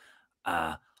buy-in,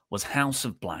 was House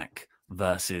of Black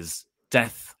versus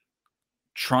Death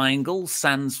Triangle,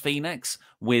 Sans Phoenix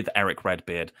with Eric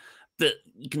Redbeard.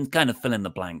 You can kind of fill in the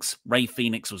blanks. Ray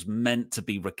Phoenix was meant to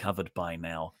be recovered by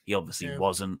now. He obviously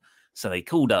wasn't. So they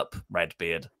called up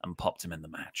Redbeard and popped him in the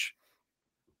match.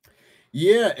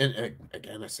 Yeah, and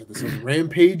again, I said this in the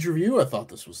Rampage review. I thought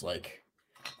this was like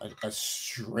a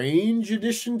strange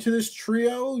addition to this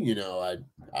trio. You know,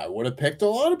 I would have picked a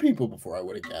lot of people before I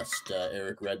would have guessed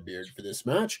Eric Redbeard for this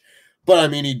match. But, I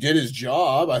mean, he did his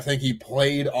job. I think he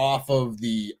played off of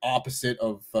the opposite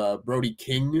of Brody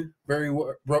King very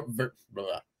well.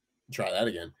 Try that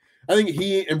again. I think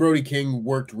he and Brody King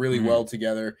worked really well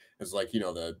together as, like, you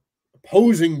know, the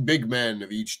opposing big men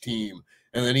of each team.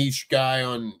 And then each guy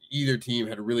on either team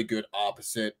had a really good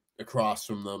opposite across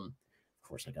from them. Of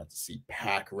course, I got to see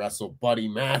Pac wrestle Buddy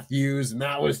Matthews, and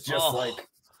that was just one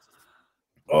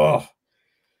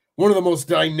of the most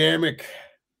dynamic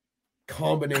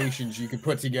combinations you could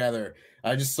put together.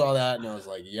 I just saw that and I was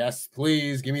like, yes,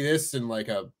 please give me this in like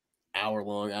a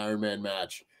hour-long Iron Man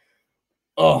match.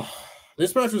 Oh,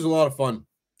 this match was a lot of fun.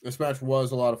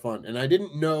 And I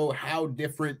didn't know how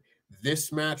different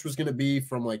this match was going to be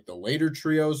from like the later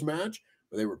trios match,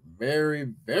 but they were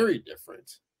very, very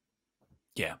different.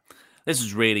 Yeah, this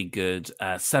is really good.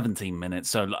 17 minutes.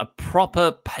 So a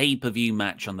proper pay-per-view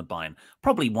match on the buy-in.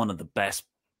 Probably one of the best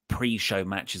pre-show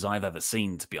matches I've ever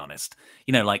seen, to be honest.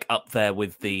 You know, like up there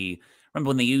with remember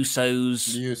when the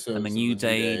Usos and the New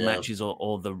Day matches,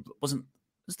 or was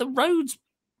the Rhodes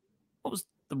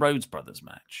Brothers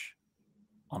match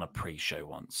on a pre-show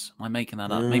once? Am I making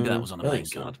that up? Maybe that was on a main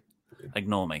card.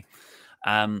 Ignore me.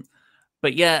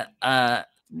 But yeah,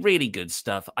 really good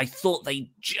stuff. I thought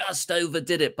they just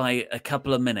overdid it by a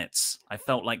couple of minutes. I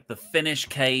felt like the finish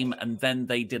came and then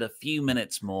they did a few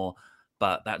minutes more,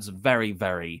 but that's a very,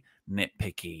 very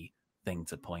nitpicky thing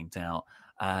to point out.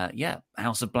 Yeah,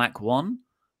 House of Black won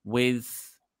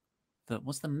with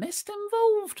was the Mist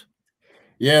involved?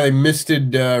 Yeah, they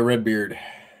misted Redbeard.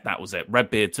 That was it.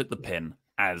 Redbeard took the pin,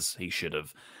 as he should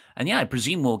have. And yeah, I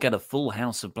presume we'll get a full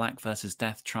House of Black versus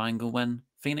Death Triangle when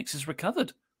Phoenix is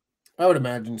recovered. I would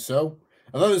imagine so.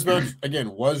 I thought this match,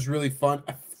 again, was really fun.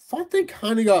 I thought they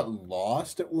kind of got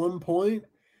lost at one point.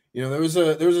 You know, there was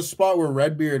a spot where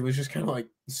Redbeard was just kind of like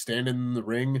standing in the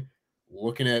ring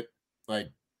looking at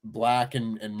like Black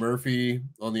and Murphy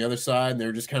on the other side, and they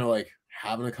were just kind of like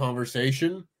having a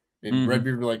conversation. And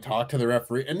Redbeard would like talk to the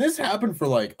referee. And this happened for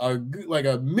like a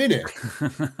minute.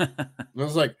 And I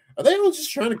was like, are they all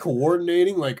just trying to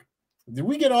coordinating? Like, did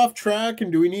we get off track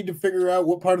and do we need to figure out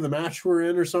what part of the match we're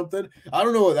in or something? I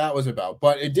don't know what that was about,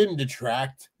 but it didn't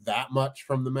detract that much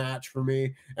from the match for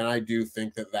me. And I do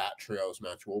think that trios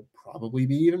match will probably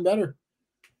be even better.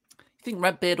 You think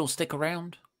Redbeard will stick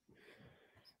around?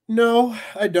 No,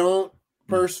 I don't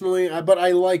personally. But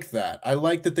I like that. I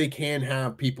like that they can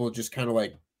have people just kind of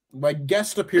like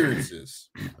guest appearances.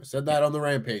 I said that on the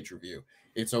Rampage review.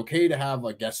 It's okay to have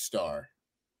a guest star.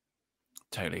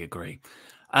 Totally agree.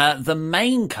 The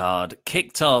main card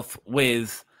kicked off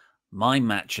with my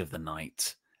match of the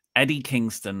night, Eddie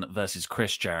Kingston versus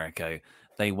Chris Jericho.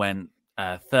 They went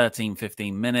 13,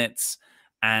 15 minutes.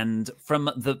 And from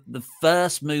the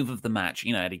first move of the match,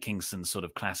 you know, Eddie Kingston's sort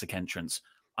of classic entrance,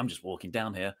 I'm just walking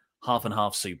down here, half and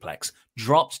half suplex,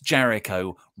 dropped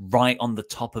Jericho right on the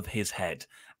top of his head.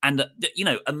 And, you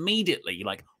know, immediately,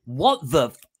 like, what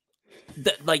that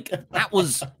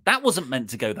wasn't meant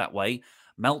to go that way.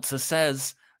 Meltzer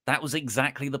says that was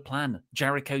exactly the plan.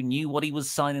 Jericho knew what he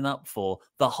was signing up for.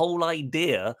 The whole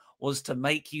idea was to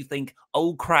make you think,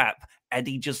 oh, crap,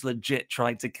 Eddie just legit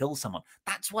tried to kill someone.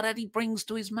 That's what Eddie brings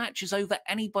to his matches over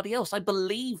anybody else. I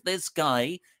believe this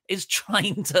guy is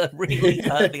trying to really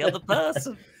hurt the other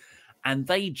person. And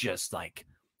they just,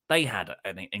 they had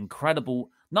an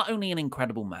incredible, not only an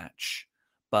incredible match,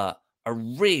 but a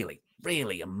really,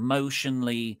 really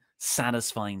emotionally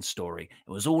satisfying story.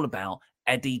 It was all about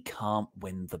Eddie can't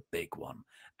win the big one.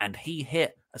 And he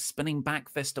hit a spinning back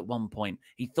fist at one point.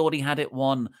 He thought he had it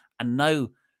won. And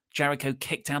no, Jericho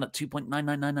kicked out at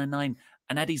 2.99999.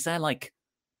 And Eddie's there like,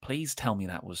 please tell me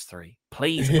that was 3.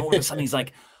 Please. And all of a sudden he's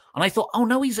like, and I thought, oh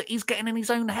no, he's getting in his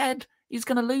own head. He's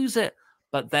going to lose it.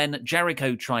 But then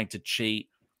Jericho tried to cheat.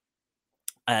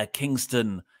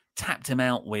 Kingston tapped him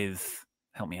out with,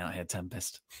 help me out here,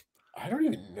 Tempest. I don't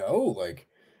even know. Like,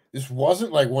 this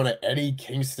wasn't like one of Eddie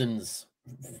Kingston's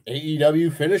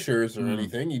AEW finishers or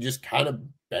anything. He just kind of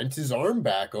bent his arm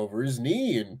back over his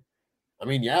knee. And I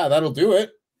mean, yeah, that'll do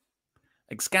it.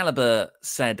 Excalibur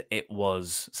said it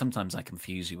was, sometimes I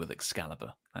confuse you with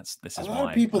Excalibur. This is why a lot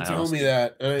of people tell me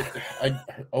that.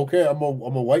 Okay, I'm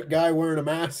a white guy wearing a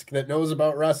mask that knows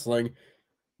about wrestling,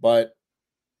 but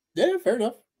yeah, fair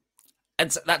enough.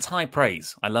 And that's high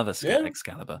praise. I love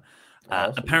Excalibur.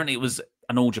 Awesome. Apparently, it was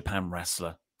an All Japan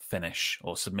wrestler finish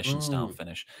or submission style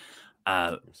finish.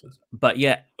 But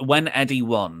yeah, when Eddie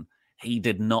won, he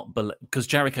did not believe, because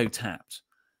Jericho tapped,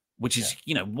 which is,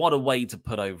 what a way to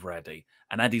put over Eddie.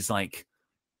 And Eddie's like,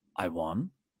 I won.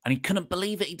 And he couldn't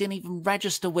believe it. He didn't even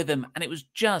register with him. And it was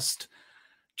just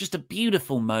a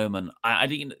beautiful moment.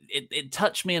 It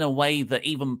touched me in a way that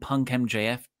even Punk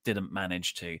MJF didn't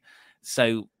manage to.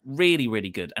 So really, really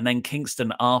good. And then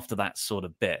Kingston, after that sort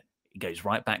of bit, he goes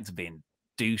right back to being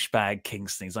douchebag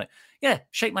Kingston. He's like, yeah,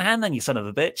 shake my hand then, you son of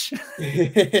a bitch.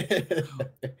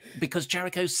 Because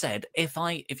Jericho said,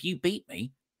 if you beat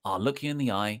me, I'll look you in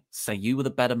the eye, say you were the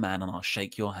better man, and I'll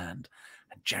shake your hand.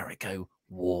 And Jericho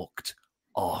walked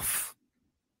off.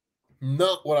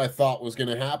 Not what I thought was going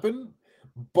to happen,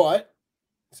 but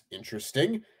it's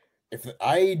interesting.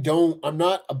 I'm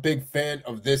not a big fan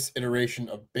of this iteration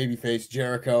of babyface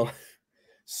Jericho.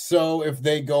 So if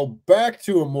they go back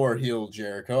to a more heel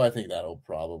Jericho, I think that'll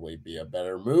probably be a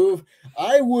better move.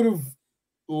 I would have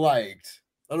liked,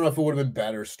 I don't know if it would have been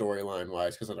better storyline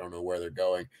wise, because I don't know where they're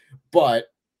going, but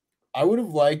I would have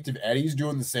liked if Eddie's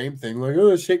doing the same thing, like,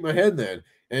 oh, shake my hand then.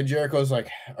 And Jericho's like,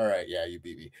 all right, yeah, you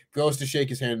beat me. Goes to shake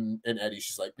his hand, and Eddie's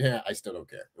just like, yeah, I still don't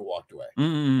care. And walked away.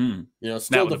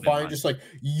 Still defiant, just like,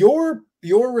 your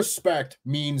respect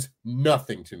means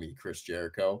nothing to me, Chris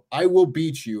Jericho. I will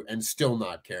beat you and still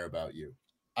not care about you.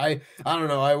 I don't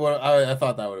know. I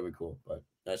thought that would have been cool, but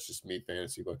that's just me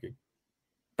fantasy looking.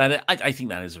 But I think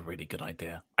that is a really good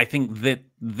idea. I think that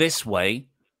this way,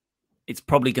 it's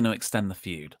probably going to extend the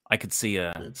feud. I could see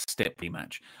a stip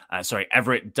rematch.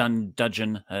 Everett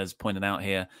Dudgeon has pointed out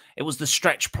here, it was the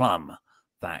stretch plum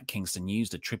that Kingston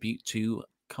used, a tribute to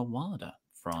Kawada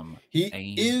from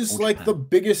He is like Japan. The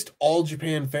biggest All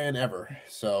Japan fan ever.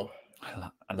 So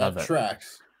I love that it.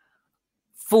 tracks.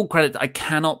 Full credit, I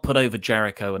cannot put over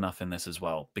Jericho enough in this as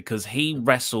well, because he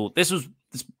wrestled. This is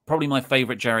probably my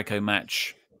favorite Jericho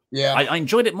match. Yeah. I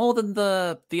enjoyed it more than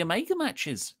the Omega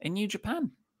matches in New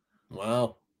Japan.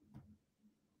 Wow.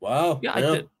 Yeah, I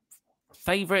did.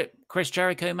 Favorite Chris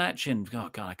Jericho match in, oh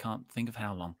God, I can't think of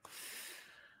how long.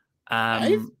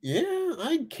 I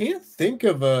can't think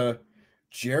of a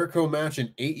Jericho match in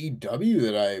AEW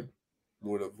that I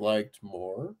would have liked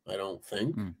more. I don't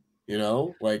think.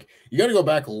 Like, you got to go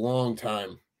back a long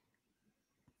time.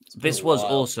 This was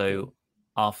also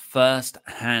our first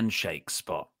handshake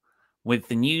spot with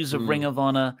the news of Ring of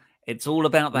Honor. It's all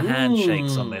about the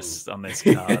handshakes on this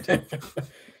card.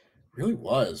 Really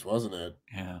wasn't it?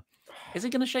 Yeah. Is he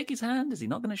going to shake his hand? Is he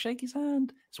not going to shake his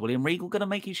hand? Is William Regal going to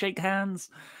make you shake hands?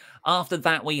 After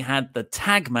that, we had the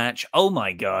tag match. Oh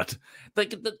my God.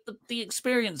 The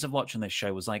experience of watching this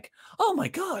show was like, oh my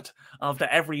God, after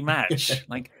every match.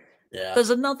 There's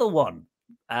another one.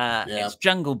 It's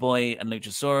Jungle Boy and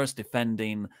Luchasaurus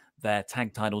defending their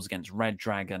tag titles against Red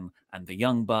Dragon and the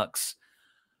Young Bucks.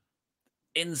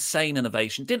 Insane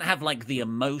innovation. Didn't have the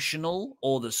emotional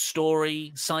or the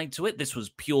story side to it. This was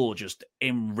pure just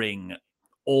in-ring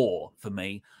awe for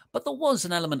me. But there was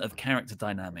an element of character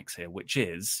dynamics here, which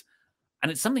is,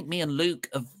 and it's something me and Luke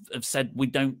have said we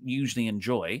don't usually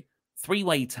enjoy,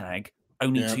 3-way tag,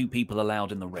 only 2 people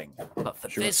allowed in the ring. But for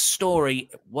this story,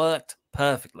 it worked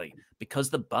perfectly because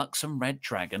the Bucks and Red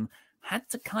Dragon had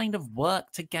to kind of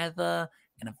work together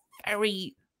in a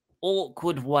very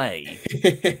awkward way,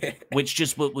 which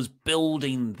just was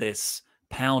building this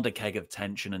powder keg of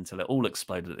tension until it all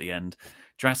exploded at the end.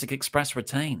 Jurassic Express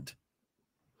retained.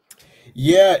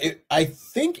 Yeah, I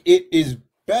think it is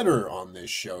better on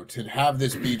this show to have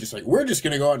this be just like, we're just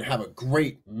going to go out and have a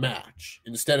great match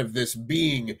instead of this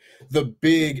being the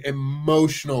big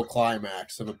emotional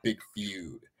climax of a big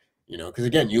feud. Because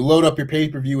again, you load up your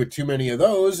pay-per-view with too many of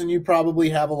those and you probably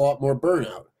have a lot more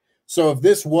burnout. So if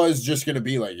this was just going to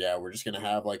be like, yeah, we're just going to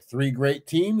have like 3 great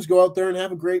teams go out there and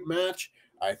have a great match,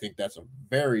 I think that's a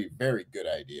very, very good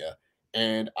idea.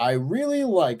 And I really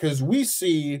like, because we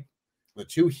see the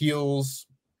 2 heels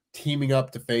teaming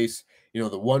up to face,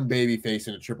 the one baby face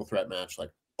in a triple threat match,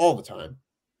 like all the time.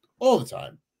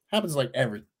 Happens like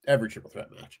every triple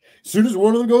threat match. As soon as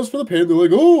one of them goes for the pin, they're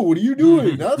like, oh, what are you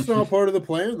doing? That's not part of the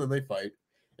plan. Then they fight.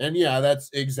 And yeah, that's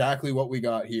exactly what we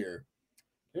got here.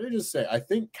 Let me just say, I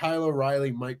think Kyle O'Reilly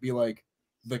might be like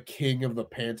the king of the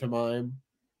pantomime.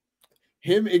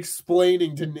 Him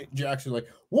explaining to Nick Jackson, like,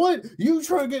 what? You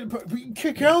trying to get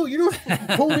kick out? You don't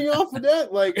pull me off of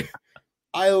that? Like,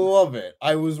 I love it.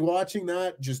 I was watching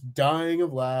that, just dying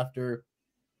of laughter.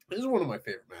 This is one of my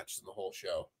favorite matches in the whole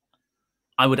show.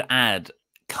 I would add,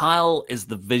 Kyle is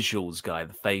the visuals guy,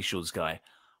 the facials guy.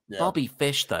 Yeah. Bobby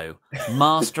Fish, though,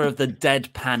 master of the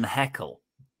deadpan heckle.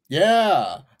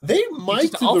 Yeah, they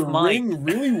mic'd the ring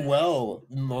really well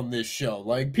on this show.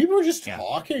 Like, people are just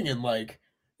talking, and like,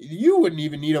 you wouldn't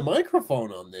even need a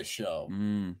microphone on this show.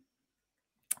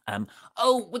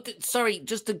 Sorry,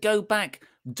 just to go back,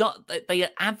 they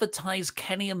advertised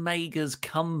Kenny Omega's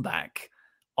comeback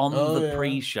on the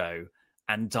pre-show,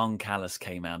 and Don Callis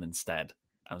came out instead.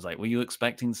 I was like, were you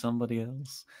expecting somebody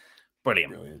else?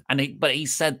 Brilliant. And he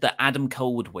said that Adam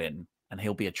Cole would win, and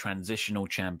he'll be a transitional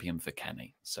champion for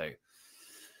Kenny. So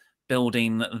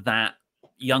building that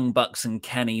Young Bucks and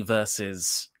Kenny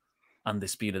versus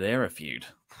Undisputed Era feud.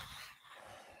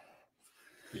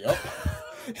 Yep.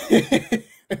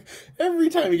 Every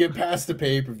time you get past the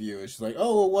pay-per-view, it's just like,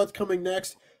 oh, well, what's coming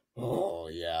next? Oh,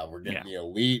 yeah, we're getting the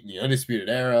Elite and the Undisputed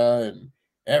Era and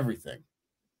everything.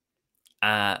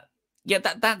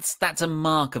 That's a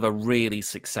mark of a really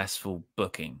successful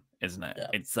booking, isn't it? Yeah.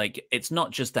 It's like, it's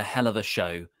not just a hell of a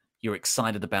show. You're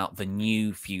excited about the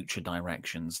new future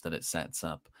directions that it sets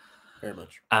up. Very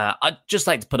much. I'd just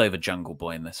like to put over Jungle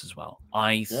Boy in this as well.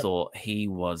 I thought he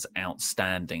was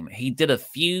outstanding. He did a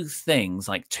few things,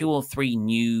 like 2 or 3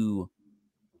 new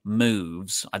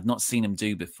moves I'd not seen him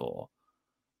do before,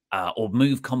 or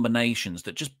move combinations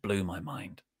that just blew my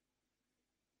mind.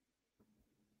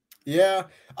 Yeah,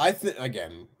 I think,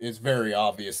 again, it's very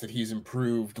obvious that he's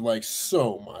improved like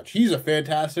so much. He's a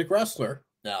fantastic wrestler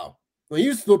now. Well, he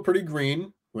was still pretty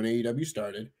green when AEW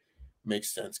started.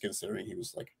 Makes sense considering he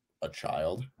was like a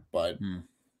child, but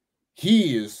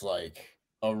he is like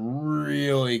a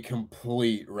really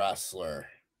complete wrestler,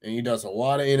 and he does a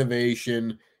lot of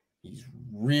innovation. He's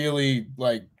really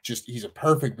like he's a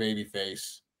perfect baby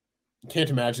face.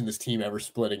 Can't imagine this team ever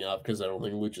splitting up because I don't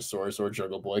think Luchasaurus or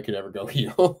Jungle Boy could ever go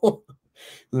heel.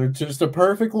 They're just a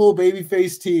perfect little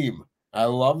babyface team. I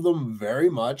love them very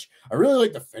much. I really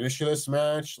like the finish of this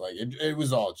match. Like it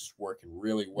was all just working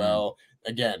really well.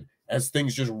 Again, as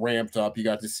things just ramped up, you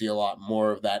got to see a lot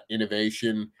more of that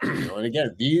innovation. And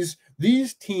again,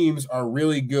 these teams are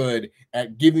really good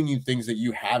at giving you things that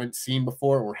you haven't seen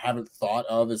before or haven't thought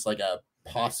of as like a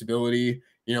possibility,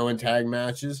 in tag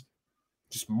matches.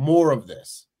 Just more of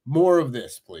this,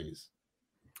 please.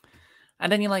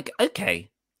 And then you're like, okay,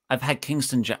 I've had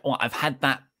I've had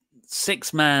that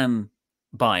 6-man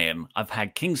buy-in. I've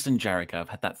had Kingston Jericho. I've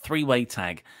had that 3-way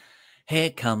tag. Here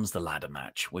comes the ladder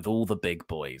match with all the big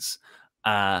boys.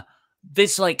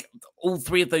 This, like, all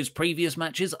 3 of those previous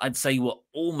matches, I'd say were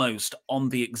almost on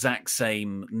the exact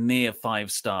same near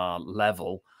 5-star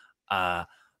level.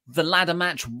 The ladder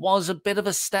match was a bit of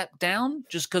a step down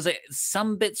just because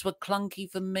some bits were clunky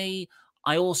for me.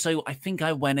 I think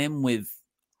I went in with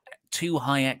too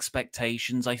high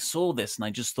expectations. I saw this and I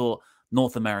just thought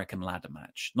North American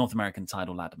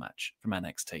title ladder match from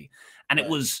NXT. And it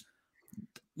was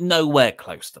nowhere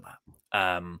close to that.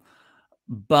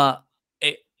 But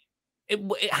it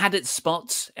had its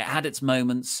spots, it had its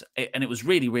moments, and it was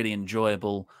really, really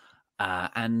enjoyable.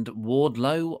 And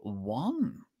Wardlow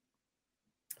won.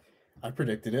 I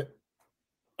predicted it.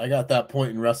 I got that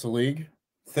point in Wrestle League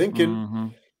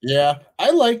thinking, yeah, I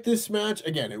like this match.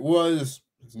 Again, it's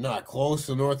not close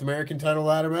to the North American title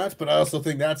ladder match, but I also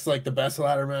think that's like the best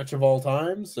ladder match of all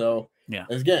time. So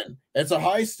again, it's a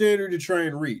high standard to try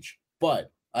and reach,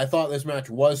 but I thought this match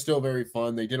was still very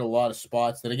fun. They did a lot of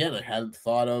spots that, again, I hadn't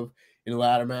thought of in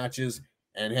ladder matches.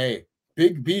 And hey,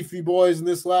 big beefy boys in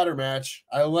this ladder match.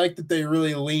 I like that they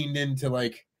really leaned into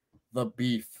like the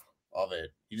beef of it.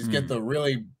 You just get the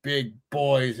really big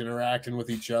boys interacting with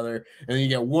each other, and then you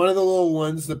get one of the little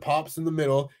ones that pops in the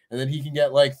middle, and then he can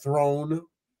get like thrown,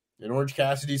 in Orange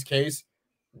Cassidy's case,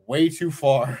 way too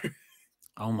far.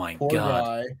 Oh my Poor God.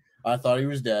 guy. I thought he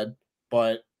was dead,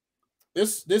 but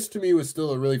this to me was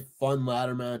still a really fun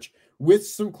ladder match with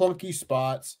some clunky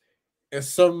spots,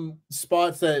 some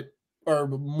spots that are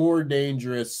more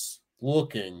dangerous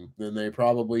looking than they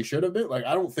probably should have been. Like,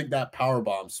 I don't think that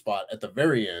powerbomb spot at the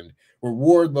very end where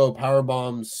Wardlow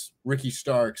powerbombs Ricky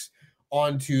Starks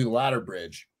onto the ladder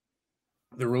bridge,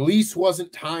 the release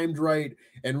wasn't timed right,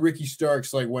 and Ricky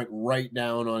Starks like went right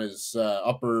down on his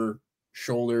upper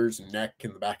shoulders and neck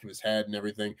and the back of his head and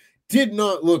everything. Did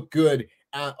not look good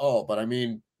at all. But I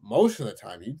mean, most of the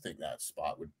time you'd think that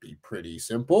spot would be pretty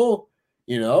simple.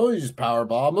 You know, you just power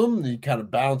bomb him, he kind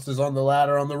of bounces on the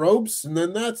ladder on the ropes, and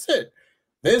then that's it.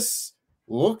 This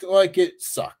looked like it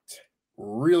sucked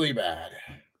really bad.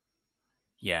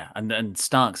 Yeah, and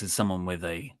Starks is someone with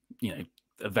a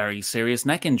very serious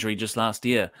neck injury just last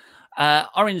year.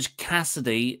 Orange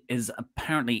Cassidy is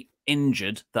apparently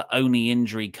injured, the only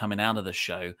injury coming out of the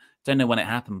show. Don't know when it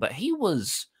happened, but he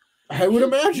was... I would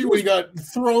imagine when he got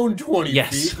thrown 20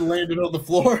 feet and landed on the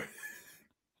floor.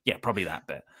 Yeah, probably that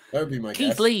bit. That would be my Keith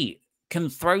guess. Lee can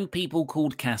throw people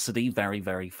called Cassidy very,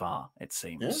 very far, it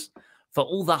seems. Yeah. For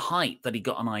all the height that he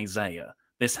got on Isaiah,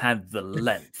 this had the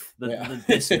length, the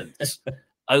distance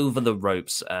over the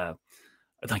ropes,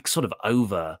 like sort of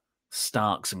over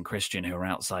Starks and Christian who were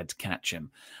outside to catch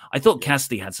him. I thought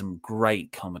Cassidy had some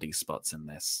great comedy spots in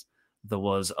this. There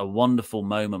was a wonderful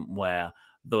moment where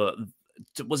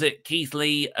was it Keith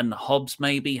Lee and Hobbs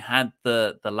maybe had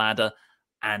the ladder,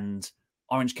 and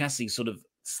Orange Cassidy sort of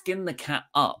skinned the cat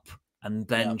up and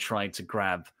then tried to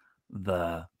grab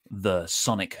the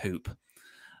sonic hoop.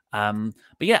 But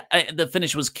yeah, the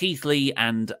finish was Keith Lee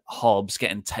and Hobbs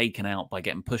getting taken out by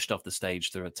getting pushed off the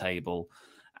stage through a table,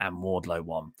 and Wardlow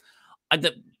won. I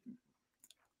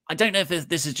don't know if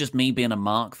this is just me being a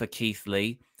mark for Keith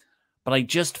Lee, but I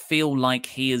just feel like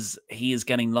he is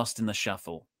getting lost in the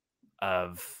shuffle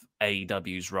of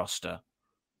AEW's roster.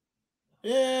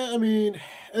 Yeah, I mean,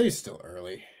 it's still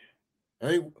early.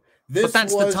 But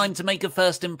that's the time to make a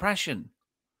first impression.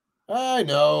 I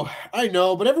know,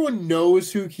 but everyone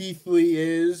knows who Keith Lee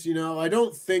is. You know, I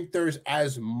don't think there's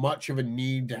as much of a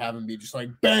need to have him be just like,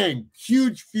 bang,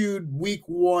 huge feud, week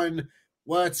one,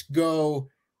 let's go.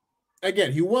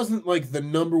 Again, he wasn't like the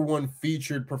number one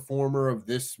featured performer of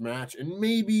this match, and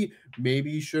maybe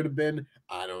he should have been.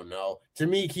 I don't know. To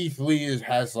me, Keith Lee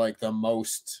has like the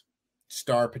most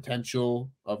star potential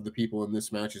of the people in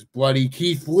this match is bloody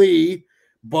Keith Lee,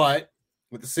 but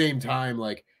at the same time,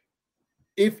 like,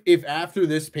 if after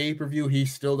this pay-per-view he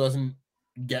still doesn't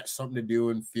get something to do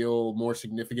and feel more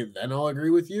significant, then I'll agree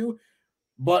with you.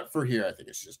 But for here, I think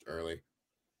it's just early.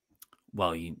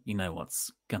 Well, you know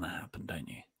what's gonna happen, don't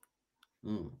you?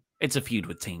 It's a feud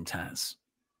with Team Taz.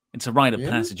 It's a rite of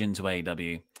passage into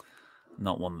AEW.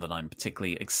 Not one that I'm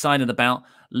particularly excited about.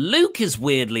 Luke is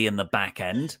weirdly in the back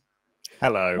end.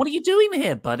 Hello. What are you doing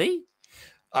here, buddy?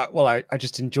 Well, I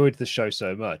just enjoyed the show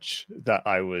so much that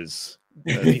I was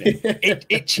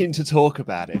itching to talk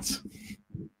about it.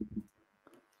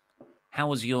 How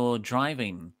was your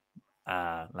driving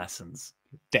lessons?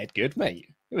 Dead good,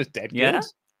 mate. It was dead good.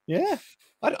 Yeah.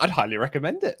 I'd highly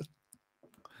recommend it.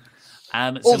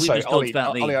 So also, we just talked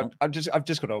about Ollie, I've just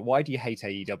got to. Why do you hate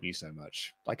AEW so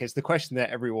much? Like, it's the question that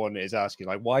everyone is asking.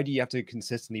 Like, why do you have to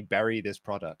consistently bury this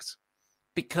product?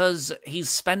 Because he's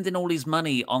spending all his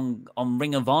money on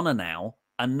Ring of Honor now,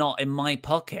 and not in my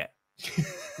pocket.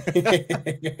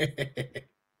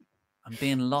 I'm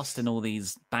being lost in all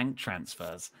these bank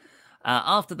transfers.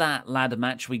 After that ladder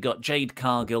match, we got Jade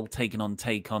Cargill taking on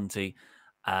Tay Conti.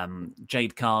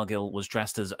 Jade Cargill was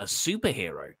dressed as a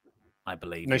superhero, I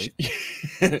believe. No, she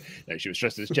was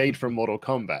dressed as Jade from Mortal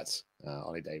Kombat.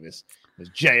 Ollie Davis. It was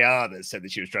JR that said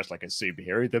that she was dressed like a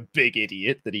superhero, the big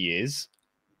idiot that he is.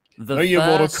 Your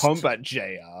Mortal Kombat,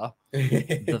 JR.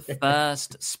 The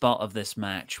first spot of this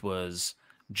match was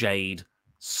Jade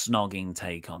snogging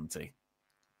Tay Conti.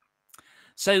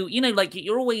 So, like,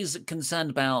 you're always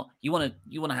concerned about you want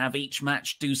to have each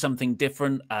match do something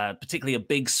different, particularly a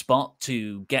big spot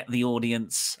to get the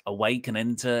audience awake and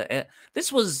into it.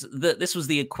 This was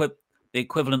the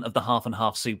equivalent of the half and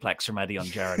half suplex from Eddie on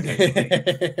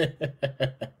Jericho.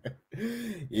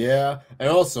 Yeah, and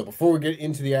also before we get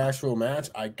into the actual match,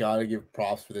 I gotta give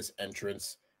props for this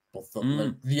entrance. Both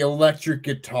the electric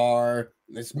guitar.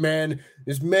 This man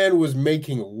was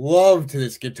making love to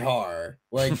this guitar.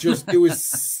 Like, just it was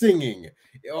singing.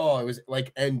 Oh, it was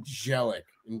like angelic.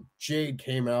 And Jade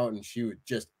came out and she would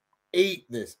just ate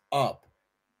this up.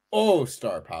 Oh,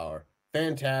 star power.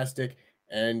 Fantastic.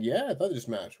 And yeah, I thought this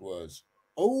match was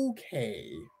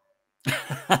okay.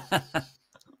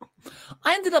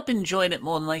 I ended up enjoying it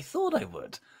more than I thought I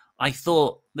would. I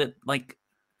thought that, like,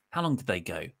 how long did they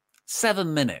go?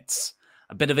 7 minutes.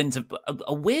 A bit of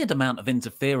a weird amount of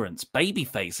interference,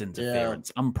 babyface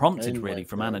interference, unprompted really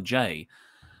from Anna Jay.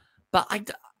 But I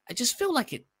just feel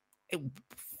like it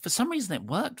for some reason it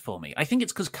worked for me. I think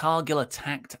it's because Cargill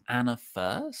attacked Anna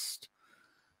first.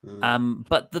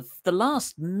 But the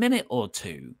last minute or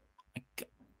two,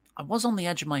 I was on the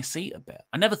edge of my seat a bit.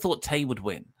 I never thought Tay would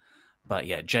win, but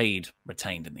yeah, Jade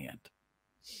retained in the end.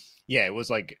 Yeah, it was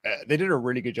like they did a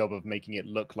really good job of making it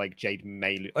look like Jade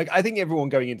may lose. Like, I think everyone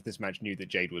going into this match knew that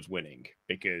Jade was winning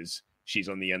because she's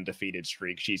on the undefeated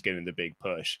streak. She's getting the big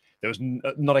push. There was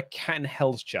not a cat in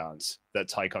hell's chance that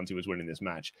Tay Conti was winning this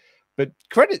match. But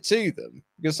credit to them,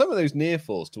 because some of those near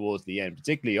falls towards the end,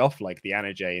 particularly off like the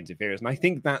Anna Jay interference, and I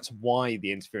think that's why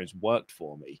the interference worked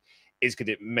for me, is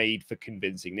because it made for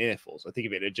convincing near falls. I think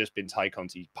if it had just been Tay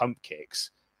Conti's pump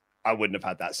kicks, I wouldn't have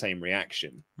had that same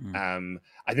reaction. I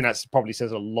think that probably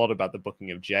says a lot about the booking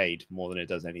of Jade more than it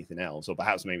does anything else, or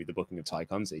perhaps maybe the booking of Tay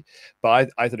Conti. But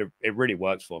I thought it really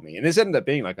worked for me. And this ended up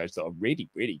being, like I thought, a really,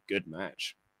 really good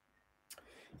match.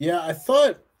 Yeah, I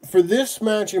thought for this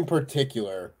match in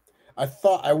particular, I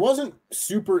thought I wasn't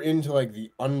super into like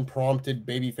the unprompted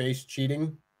babyface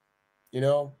cheating. You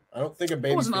know, I don't think a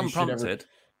babyface should ever.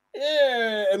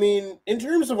 Yeah, I mean, in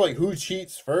terms of like who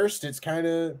cheats first, it's kind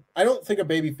of. I don't think a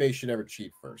babyface should ever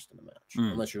cheat first in a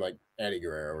match, unless you're like Eddie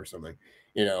Guerrero or something.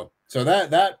 You know, so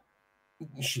that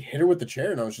she hit her with the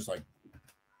chair, and I was just like,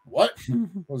 "What?" I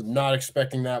was not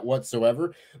expecting that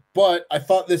whatsoever. But I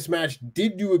thought this match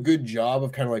did do a good job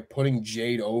of kind of like putting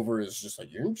Jade over as just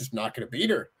like you're just not going to beat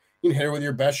her. You can hit her with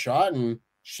your best shot, and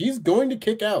she's going to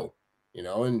kick out. You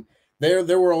know, and.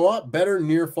 There were a lot better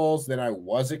near falls than I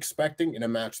was expecting in a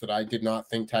match that I did not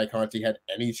think Tay Conti had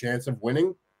any chance of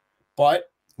winning. But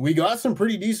we got some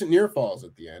pretty decent near falls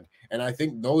at the end. And I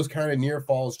think those kind of near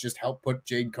falls just help put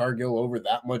Jade Cargill over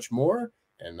that much more.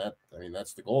 And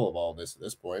that's the goal of all this at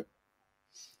this point.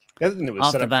 The other thing that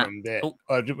was set up from there,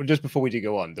 just before we do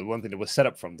go on, the one thing that was set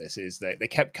up from this is that they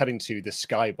kept cutting to the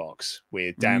skybox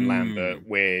with Dan Lambert,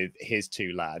 with his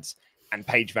two lads, and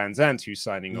Paige Van Zandt, who's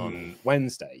signing on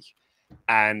Wednesday.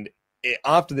 And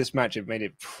after this match, it made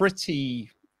it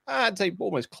pretty, I'd say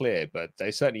almost clear, but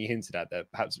they certainly hinted at that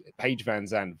perhaps Paige Van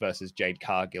Zandt versus Jade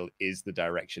Cargill is the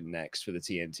direction next for the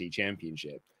TNT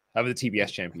Championship, over the TBS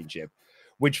Championship,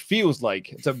 which feels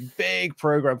like it's a big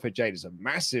program for Jade. It's a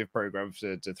massive program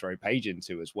to throw Paige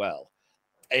into as well.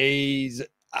 But is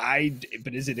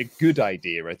it a good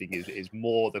idea? I think is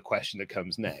more the question that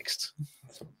comes next.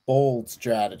 It's a bold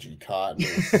strategy, Cotton.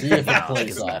 See if it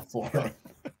plays off for him.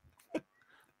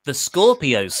 The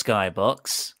Scorpio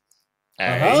Skybox.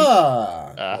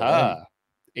 Aha.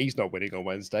 He's not winning on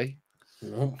Wednesday.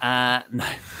 No.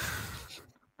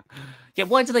 Yeah,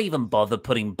 why do they even bother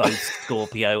putting both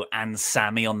Scorpio and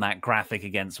Sammy on that graphic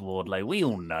against Wardlow? We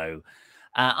all know.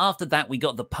 After that, we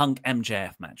got the Punk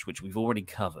MJF match, which we've already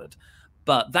covered.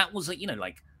 But that was,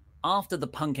 after the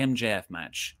Punk MJF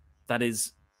match, that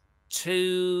is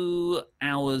 2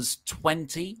 hours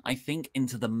 20, I think,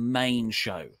 into the main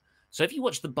show. So if you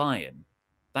watch the buy-in,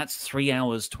 that's 3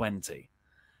 hours 20.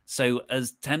 So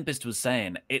as Tempest was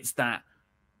saying, it's that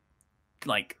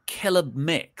like killer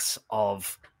mix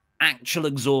of actual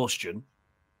exhaustion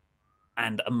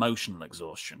and emotional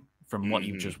exhaustion from what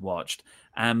you've just watched.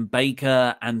 And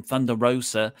Baker and Thunder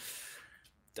Rosa,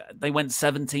 they went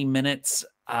 17 minutes.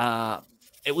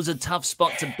 It was a tough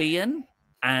spot to be in,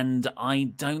 and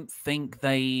I don't think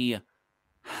they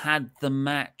had the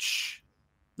match.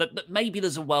 But maybe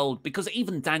there's a world, because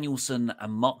even Danielson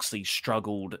and Moxley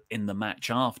struggled in the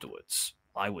match afterwards,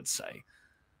 I would say.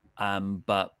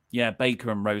 But yeah,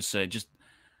 Baker and Rosa just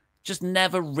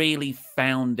never really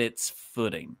found its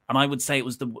footing. And I would say it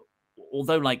was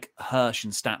although like Hirsch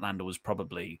and Statlander was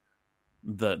probably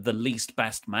the least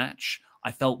best match,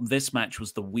 I felt this match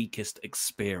was the weakest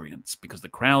experience because the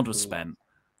crowd was spent,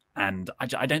 and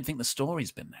I don't think the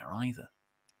story's been there either.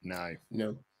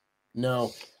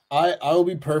 No. I'll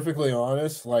be perfectly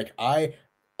honest. Like a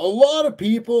lot of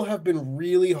people have been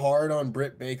really hard on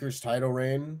Britt Baker's title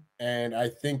reign, and I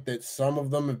think that some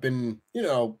of them have been,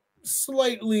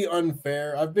 slightly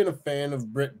unfair. I've been a fan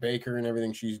of Britt Baker and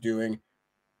everything she's doing.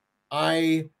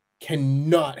 I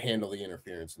cannot handle the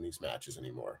interference in these matches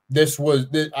anymore.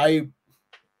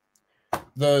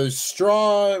 The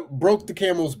straw broke the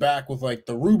camel's back with like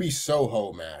the Ruby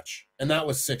Soho match, and that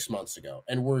was 6 months ago,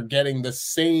 and we're getting the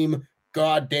same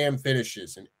goddamn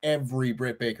finishes in every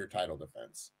Britt Baker title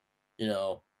defense.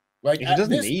 Like at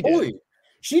this point,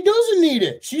 she doesn't need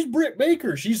it. She's Britt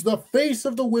Baker. She's the face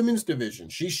of the women's division.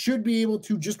 She should be able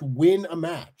to just win a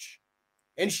match,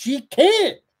 and she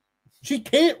can't. She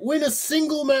can't win a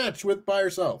single match by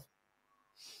herself.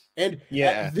 And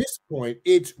at this point,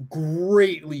 it's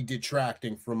greatly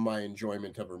detracting from my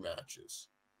enjoyment of her matches.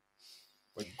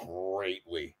 Like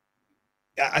greatly.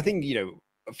 I think,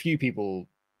 a few people,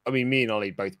 I mean, me and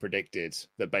Ollie both predicted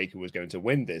that Baker was going to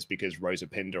win this because Rosa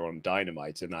pinned her on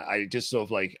Dynamite. And I just sort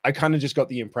of I kind of just got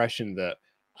the impression that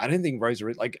I don't think Rosa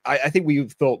is I think we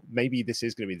thought maybe this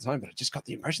is going to be the time, but I just got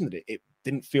the impression that it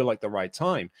didn't feel like the right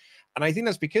time. And I think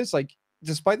that's because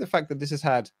despite the fact that this has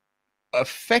had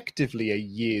effectively a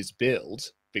year's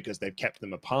build because they've kept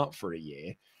them apart for a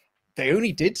year, they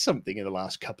only did something in the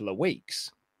last couple of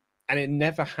weeks. And it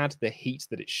never had the heat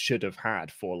that it should have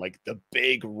had for the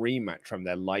big rematch from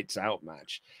their Lights Out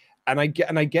match. And I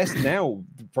guess now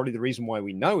probably the reason why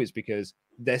we know is because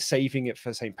they're saving it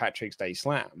for St. Patrick's Day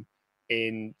Slam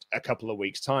in a couple of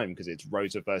weeks' time, because it's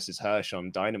Rosa versus Hirsch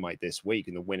on Dynamite this week,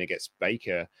 and the winner gets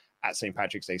Baker at St.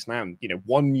 Patrick's Day Slam,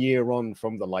 1 year on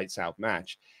from the Lights Out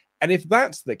match. And if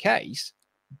that's the case,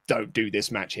 don't do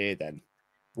this match here then.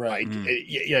 Right.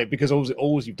 Because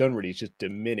all you've done really is just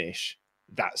diminish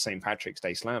that St. Patrick's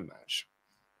Day Slam match.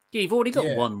 Yeah, you've already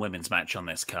got one women's match on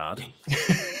this card.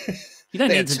 You don't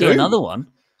need to do another one.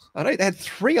 I know they had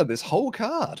 3 on this whole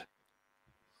card.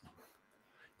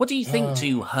 What do you think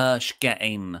to Hirsch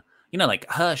getting,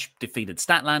 Hirsch defeated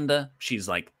Statlander. She's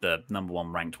the number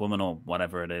 1 ranked woman or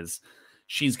whatever it is.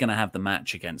 She's going to have the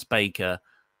match against Baker.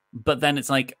 But then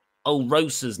it's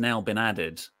Rosa's now been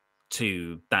added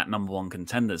to that number 1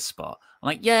 contenders spot.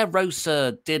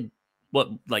 Rosa didn't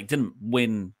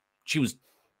win.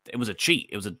 It was a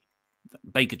cheat.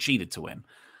 Baker cheated to win.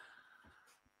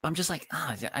 But I'm just I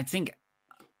think,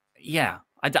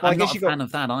 I'm not a fan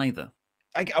of that either.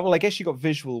 I guess you got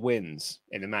visual wins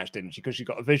in the match, didn't you? Because you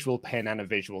got a visual pin and a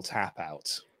visual tap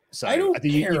out. So I don't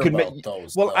care about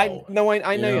those. Well, I know,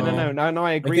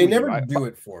 I agree. They never do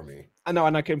it for me. I know,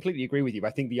 and I completely agree with you. But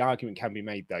I think the argument can be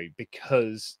made though,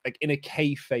 because in a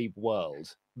kayfabe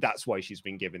world, that's why she's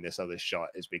been given this other shot,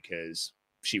 is because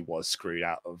she was screwed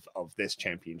out of this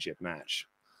championship match.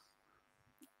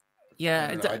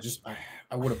 Yeah,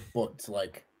 I would have booked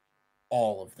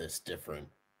all of this different.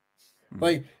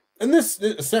 And this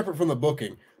is separate from the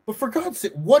booking. But for God's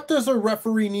sake, what does a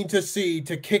referee need to see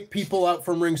to kick people out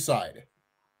from ringside?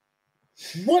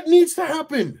 What needs to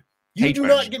happen? You do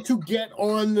not get to get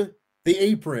on the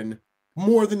apron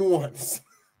more than once.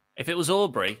 If it was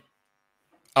Aubrey.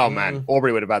 Oh, man.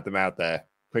 Aubrey would have had them out there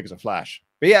quick as a flash.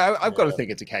 But yeah, I've got to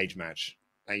think it's a cage match,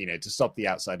 to stop the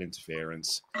outside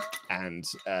interference and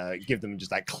give them just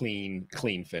that clean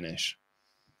finish.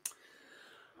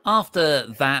 After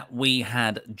that, we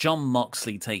had Jon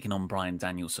Moxley taking on Bryan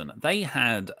Danielson. They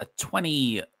had a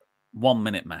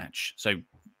 21-minute match, so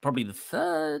probably the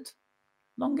third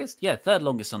longest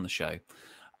on the show.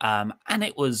 And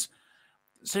it was,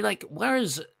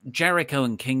 whereas Jericho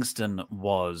and Kingston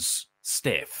was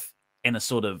stiff in a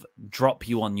sort of drop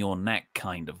you on your neck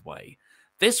kind of way,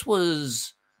 this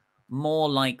was more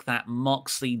like that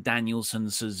Moxley, Danielson,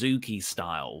 Suzuki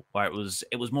style, where it was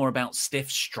more about stiff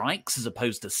strikes as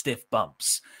opposed to stiff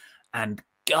bumps. And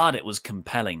God, it was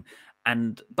compelling.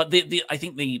 But I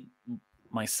think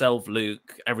myself,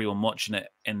 Luke, everyone watching it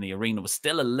in the arena was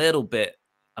still a little bit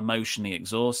emotionally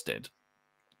exhausted.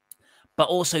 But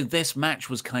also this match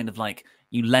was kind of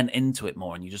you lent into it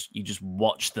more and you just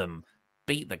watch them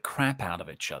beat the crap out of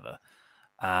each other.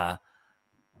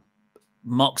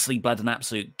 Moxley bled an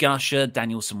absolute gusher.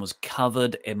 Danielson was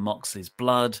covered in Moxley's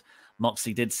blood.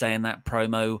 Moxley did say in that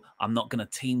promo, I'm not going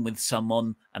to team with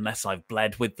someone unless I've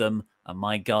bled with them. And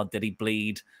my God, did he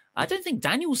bleed? I don't think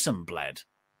Danielson bled,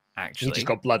 actually.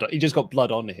 He just got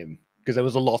blood on him because there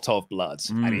was a lot of blood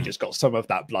and he just got some of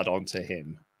that blood onto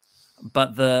him.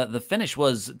 But the finish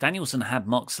was Danielson had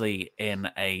Moxley in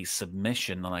a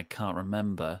submission that I can't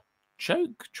remember.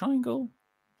 Choke? Triangle?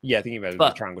 Yeah, I think he made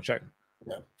a triangle choke.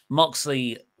 Yeah.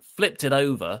 Moxley flipped it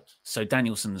over, so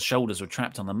Danielson's shoulders were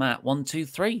trapped on the mat. 1, 2,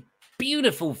 3.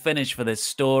 Beautiful finish for this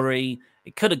story.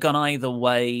 It could have gone either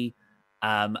way.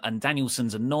 And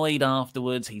Danielson's annoyed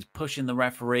afterwards. He's pushing the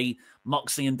referee.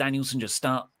 Moxley and Danielson just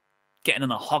start getting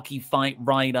in a hockey fight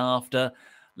right after.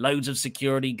 Loads of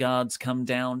security guards come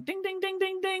down. Ding, ding, ding,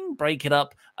 ding, ding. Break it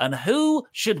up. And who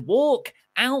should walk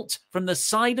out from the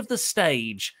side of the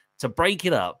stage to break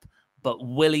it up but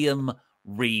William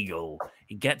Regal?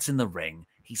 He gets in the ring.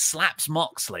 He slaps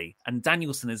Moxley. And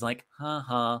Danielson is like, ha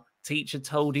ha, teacher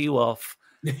told you off.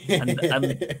 And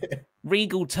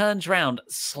Regal turns around,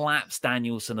 slaps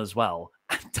Danielson as well.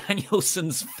 And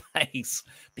Danielson's face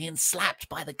being slapped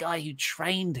by the guy who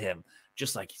trained him,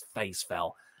 just like his face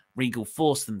fell. Regal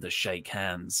forced them to shake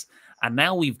hands. And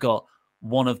now we've got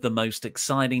one of the most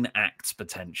exciting acts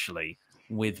potentially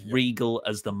with Regal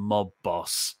as the mob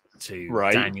boss to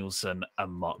Danielson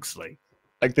and Moxley.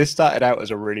 Like, this started out as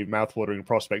a really mouth-watering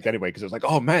prospect anyway, because it was like,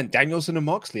 oh man, Danielson and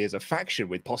Moxley as a faction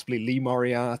with possibly Lee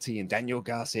Moriarty and Daniel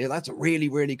Garcia. That's a really,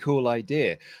 really cool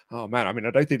idea. Oh man, I mean,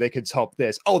 I don't think they could top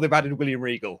this. Oh, they've added William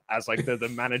Regal as like the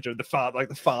manager, the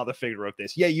father figure of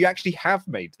this. Yeah, you actually have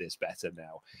made this better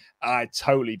now. I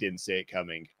totally didn't see it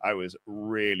coming. I was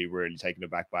really, really taken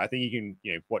aback by it. I think you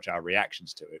can, watch our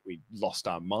reactions to it. We lost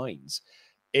our minds.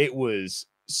 It was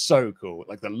so cool.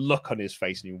 Like the look on his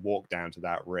face when he walked down to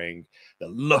that ring, the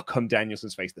look on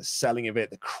Danielson's face, the selling of it,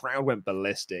 the crowd went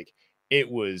ballistic. It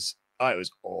was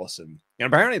awesome. And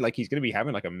apparently, like, he's going to be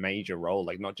having like a major role,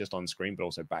 like not just on screen, but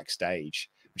also backstage,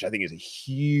 which I think is a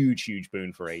huge, huge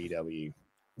boon for AEW.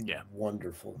 Yeah.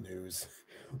 Wonderful news.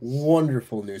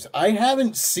 Wonderful news. I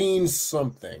haven't seen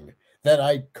something that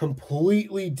I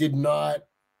completely did not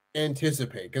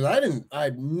anticipate, because I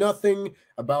had nothing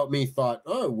about me thought,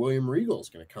 oh, William Regal's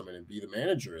going to come in and be the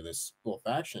manager of this little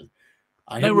faction.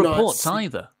 No reports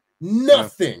either.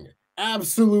 Nothing.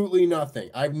 Absolutely nothing.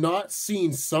 I've not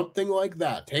seen something like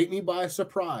that take me by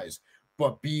surprise,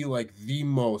 but be like the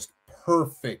most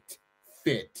perfect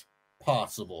fit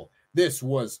possible. This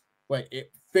was like,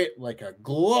 it fit like a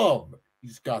glove.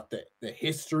 He's got the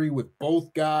history with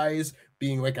both guys,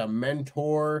 being like a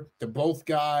mentor to both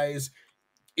guys.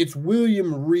 It's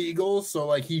William Regal, so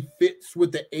like he fits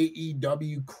with the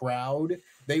AEW crowd.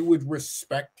 They would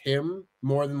respect him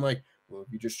more than like, well,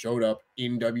 if you just showed up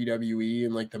in WWE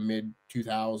in like the mid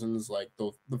 2000s, like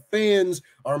the fans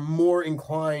are more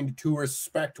inclined to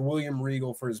respect William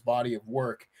Regal for his body of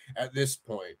work at this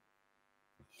point.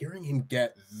 Hearing him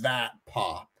get that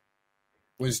pop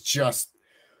was just,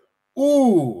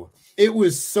 ooh, it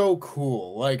was so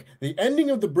cool. Like the ending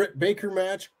of the Britt Baker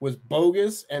match was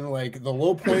bogus and like the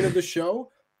low point of the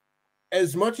show.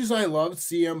 As much as I loved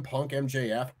CM Punk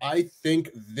MJF, I think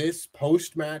this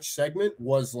post-match segment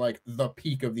was like the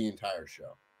peak of the entire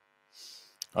show.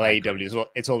 Well, AEW,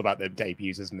 it's all about their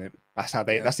debuts, isn't it? That's how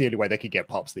that's the only way they could get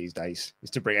pops these days, is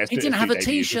to bring us. He didn't have a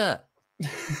t-shirt.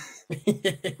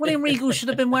 William Regal should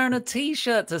have been wearing a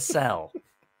t-shirt to sell.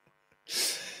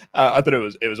 I thought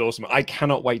it was awesome. I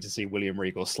cannot wait to see William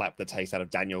Regal slap the taste out of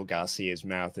Daniel Garcia's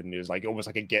mouth, and it was like almost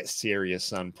like a Get Serious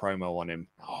Son promo on him.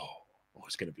 Oh,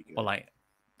 it's going to be good. Well, like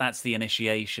that's the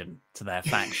initiation to their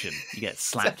faction. You get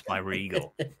slapped by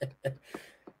Regal.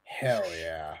 Hell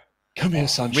yeah! Come here,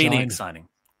 sunshine. Really exciting.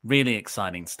 Really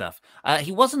exciting stuff.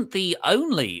 He wasn't the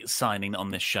only signing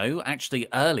on this show. Actually,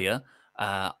 earlier,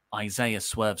 Isaiah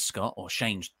Swerve Scott or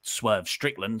Shane Swerve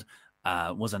Strickland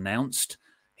was announced.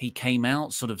 He came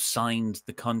out, sort of signed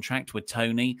the contract with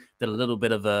Tony, did a little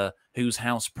bit of a Who's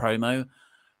House promo.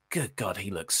 Good God,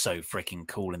 he looks so freaking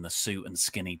cool in the suit and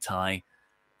skinny tie.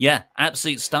 Yeah,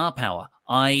 absolute star power.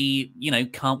 I,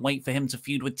 can't wait for him to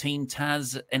feud with Team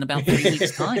Taz in about 3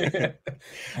 weeks' time.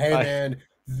 Hey, man,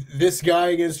 this guy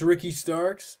against Ricky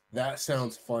Starks, that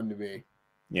sounds fun to me.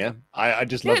 Yeah, I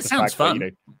just love the fact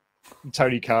that,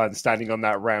 Tony Khan standing on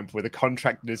that ramp with a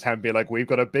contract in his hand, being like, "We've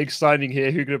got a big signing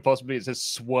here. Who could it possibly?" It says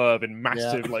 "Swerve" in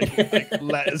massive like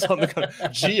letters on the.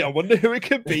 Gee, I wonder who it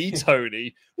could be.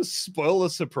 Tony, spoil the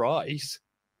surprise.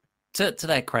 To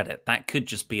their credit, that could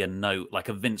just be a note, like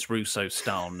a Vince Russo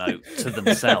style note to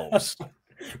themselves.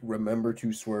 Remember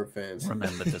to swerve, fans.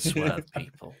 Remember to swerve,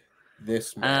 people.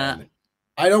 This man.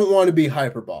 I don't want to be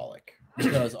hyperbolic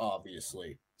because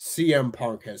obviously CM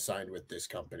Punk has signed with this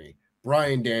company.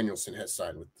 Bryan Danielson has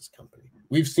signed with this company.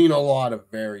 We've seen a lot of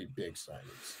very big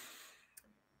signings.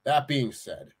 That being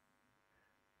said,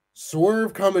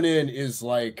 Swerve coming in is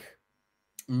like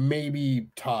maybe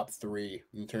top 3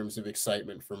 in terms of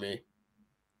excitement for me.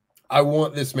 I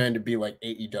want this man to be like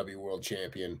AEW World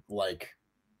Champion, like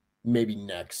maybe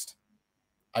next.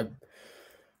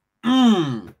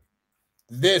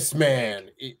 This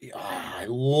man, I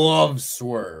love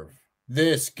Swerve.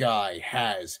 This guy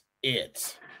has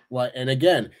it. And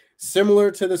again,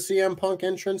 similar to the CM Punk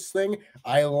entrance thing,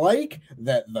 I like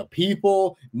that the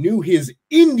people knew his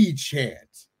indie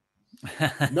chant.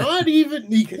 Not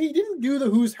even, he didn't do the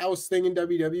Who's House thing in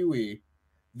WWE.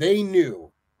 They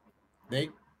knew. God,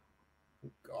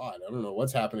 I don't know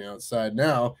what's happening outside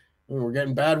now. We're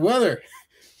getting bad weather.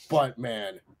 But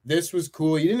man, this was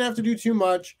cool. You didn't have to do too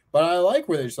much, but I like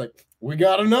where they're just like, we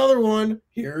got another one.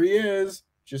 Here he is.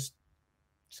 Just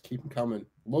keep him coming.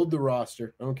 Load the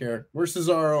roster. I don't care. Where's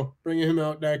Cesaro? Bring him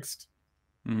out next.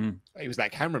 Mm-hmm. He was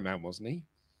that cameraman, wasn't he?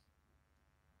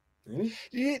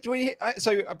 Really?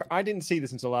 So I didn't see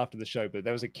this until after the show, but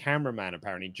there was a cameraman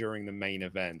apparently during the main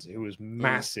event who was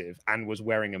massive and was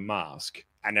wearing a mask,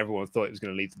 and everyone thought it was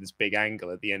going to lead to this big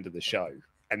angle at the end of the show.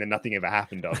 and then nothing ever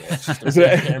happened of it. Just a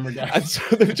big camera guy. And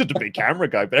so there was just a big camera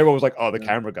guy, but everyone was like, "Oh, the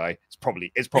camera guy. It's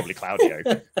probably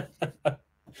Claudio."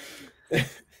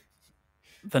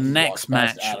 The next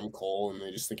match, Adam Cole, and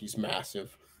they just think he's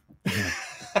massive.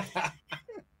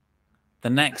 The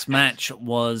next match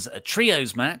was a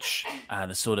trios match,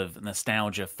 the sort of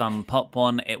nostalgia, fun pop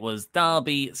one. It was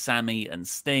Darby, Sammy, and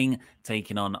Sting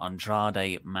taking on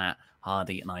Andrade, Matt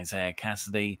Hardy, and Isaiah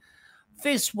Cassidy.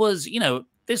 This was,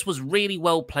 this was really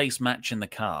well-placed match in the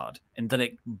card, in that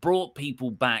it brought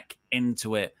people back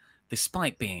into it,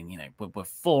 despite being, we're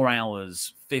 4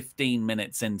 hours, 15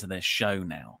 minutes into this show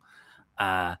now.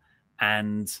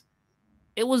 And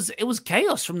it was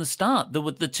chaos from the start.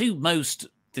 The two most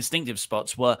distinctive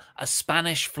spots were a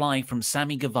Spanish fly from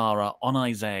Sammy Guevara on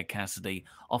Isaiah Cassidy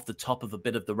off the top of a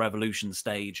bit of the Revolution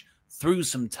stage through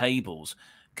some tables.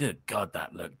 Good God,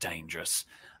 that looked dangerous.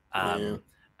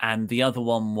 And the other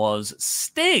one was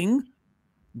Sting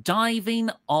diving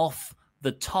off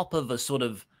the top of a sort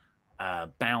of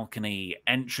balcony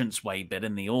entranceway bit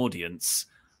in the audience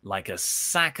like a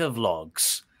sack of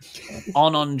logs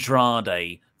on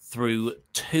Andrade through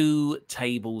 2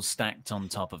 tables stacked on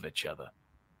top of each other.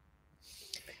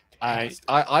 I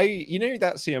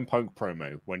that CM Punk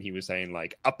promo when he was saying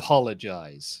like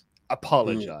apologize.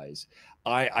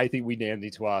 I think we now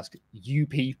need to ask you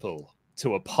people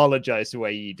to apologize to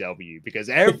AEW, because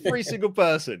every single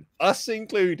person, us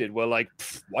included, were like,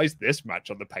 why is this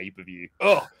match on the pay-per-view?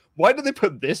 Oh, why did they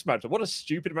put this match? What a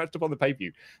stupid match up on the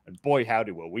pay-per-view. And boy,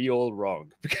 howdy, were we all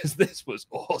wrong, because this was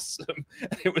awesome.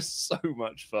 It was so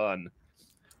much fun.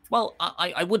 Well,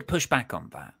 I would push back on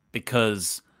that,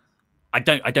 because I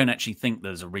don't actually think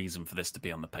there's a reason for this to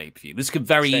be on the pay-per-view. This could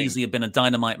very easily have been a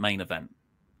Dynamite main event,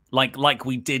 like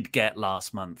we did get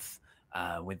last month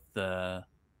with the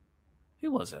who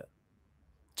was it?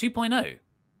 2.0.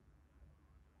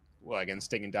 Well, against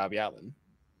Sting and Darby Allin.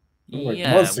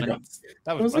 Yeah, months ago.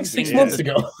 That was like 6 months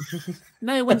ago.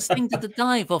 No, when Sting did the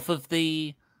dive off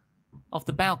the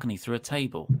balcony through a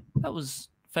table. That was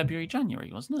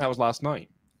January, wasn't it? That was last night.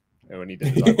 When he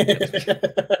did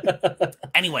the dive.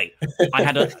 Anyway,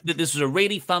 this was a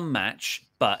really fun match,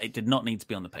 but it did not need to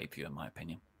be on the pay-per-view, in my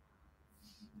opinion.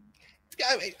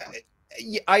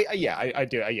 I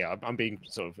do. Yeah, I'm being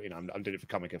sort of, I'm doing it for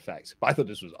comic effect. But I thought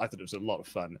it was a lot of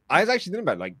fun. I was actually thinking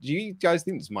about do you guys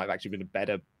think this might have actually been a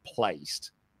better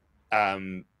placed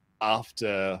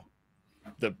after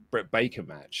the Britt Baker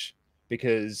match?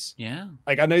 Because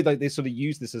I know that they sort of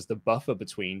use this as the buffer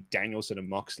between Danielson and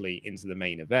Moxley into the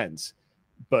main event,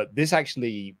 but this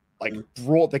actually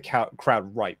brought the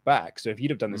crowd right back. So if you'd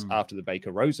have done this after the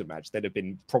Baker Rosa match, there'd have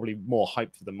been probably more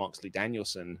hype for the Moxley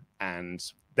Danielson, and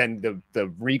then the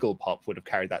Regal pop would have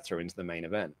carried that through into the main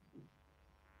event.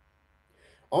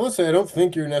 Honestly, I don't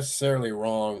think you're necessarily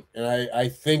wrong. And I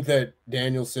think that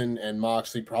Danielson and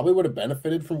Moxley probably would have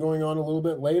benefited from going on a little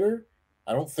bit later.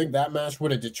 I don't think that match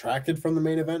would have detracted from the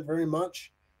main event very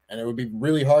much. And it would be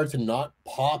really hard to not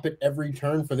pop at every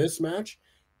turn for this match.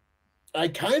 I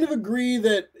kind of agree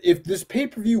that if this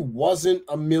pay-per-view wasn't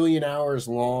a million hours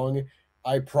long,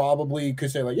 I probably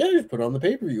could say, just put it on the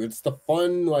pay-per-view. It's the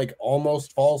fun,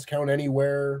 almost Falls Count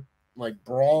Anywhere,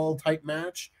 brawl type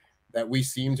match that we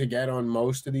seem to get on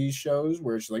most of these shows,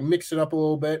 where it's mix it up a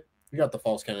little bit. We got the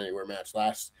Falls Count Anywhere match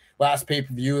last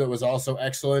pay-per-view that was also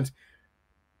excellent.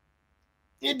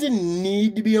 It didn't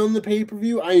need to be on the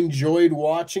pay-per-view. I enjoyed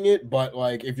watching it, but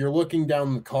if you're looking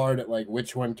down the card at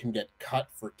which one can get cut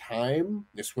for time,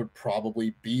 this would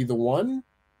probably be the one.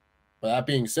 But that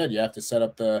being said, you have to set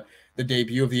up the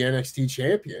debut of the NXT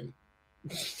champion.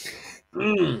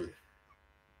 And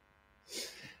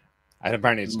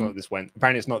apparently it's not this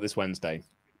Wednesday.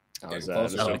 I was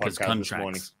because contracts. This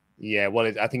morning. Yeah, well,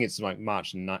 I think it's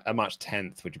March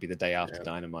 10th, which would be the day after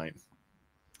Dynamite.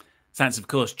 So that's, of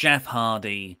course, Jeff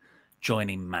Hardy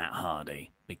joining Matt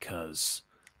Hardy, because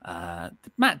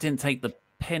Matt didn't take the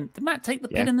pin. Did Matt take the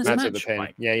pin in this match? Took the pin.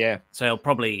 Right. Yeah. So he'll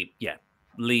probably,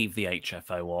 leave the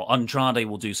HFO, or Andrade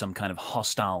will do some kind of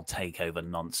hostile takeover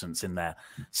nonsense in their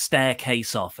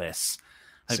staircase office.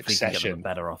 Hopefully he can get them a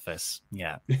better office.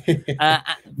 Yeah.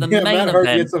 The main Matt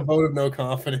Hardy event gets a vote of no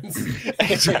confidence.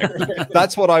 Exactly.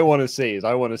 That's what I want to see.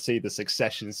 I want to see the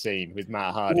Succession scene with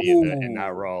Matt Hardy in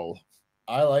that role.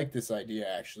 I like this idea,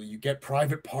 actually. You get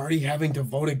Private Party having to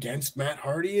vote against Matt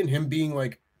Hardy and him being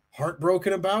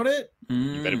heartbroken about it.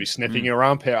 You better be sniffing your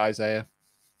armpit, Isaiah.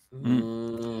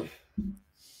 The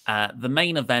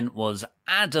main event was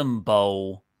Adam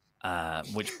Bowl,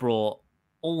 which brought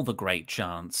all the great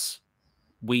chants.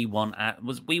 We want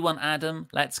Adam.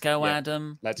 Let's go,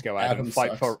 Adam. Let's go, Adam.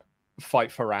 Fight for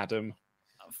Adam.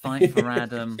 Fight for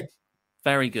Adam.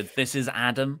 Very good. This is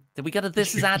Adam. Did we get a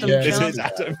This is Adam? This is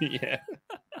Adam, yeah.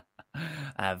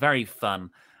 Very fun.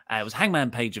 It was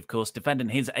Hangman Page, of course, defending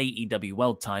his AEW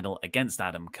World title against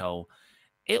Adam Cole.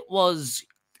 It was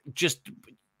just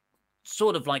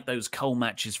sort of like those Cole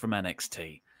matches from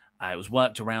NXT. It was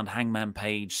worked around Hangman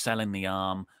Page selling the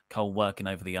arm, Cole working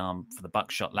over the arm for the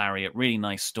buckshot lariat. Really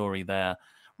nice story there.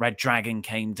 Red Dragon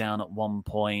came down at one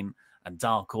point, and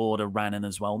Dark Order ran in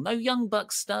as well. No Young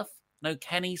Bucks stuff, no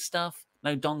Kenny stuff,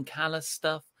 no Don Callis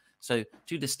stuff. So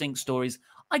 2 distinct stories.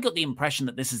 I got the impression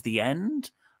that this is the end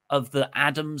of the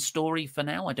Adam story for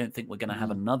now. I don't think we're going to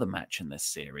have another match in this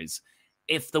series.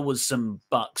 If there was some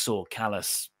Bucks or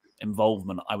Callis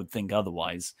involvement, I would think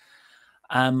otherwise.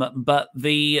 But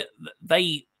they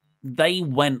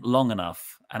went long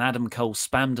enough, and Adam Cole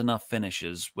spammed enough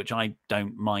finishes, which I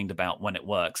don't mind about when it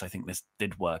works. I think this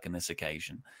did work in this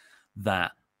occasion,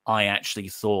 that I actually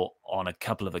thought on a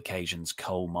couple of occasions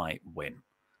Cole might win,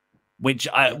 which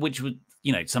would,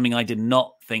 something I did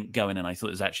not think going in. I thought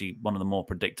it was actually one of the more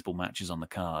predictable matches on the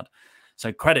card.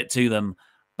 So credit to them.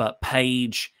 But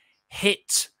Page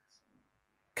hit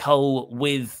Cole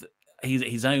with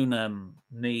his own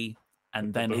knee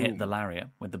and then hit the lariat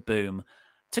with the boom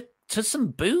to some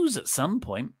boos at some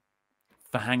point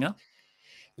for Hanger.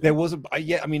 There was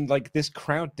this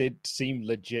crowd did seem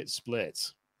legit split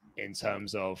in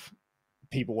terms of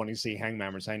people wanting to see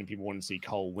Hangman retain and people wanting to see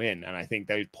Cole win. And I think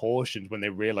those portions, when they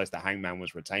realized that Hangman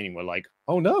was retaining, were like,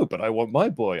 oh no, but I want my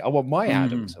boy. I want my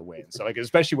Adam to win. So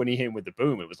especially when he hit him with the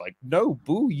boom, it was like, no,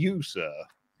 boo you, sir.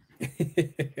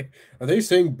 Are they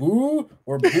saying boo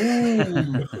or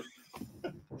boom?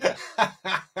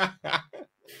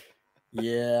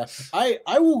 Yeah, I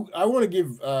want to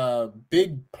give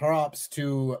big props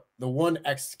to the one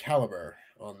Excalibur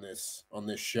on this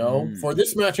show for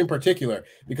this match in particular,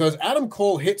 because Adam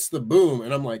Cole hits the boom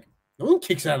and I'm like, no one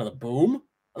kicks out of the boom.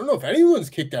 I don't know if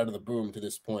anyone's kicked out of the boom to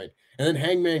this point. And then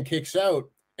Hangman kicks out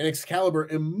and Excalibur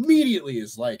immediately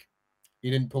is like, he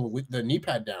didn't pull the knee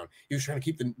pad down. He was trying to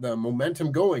keep the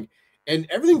momentum going, and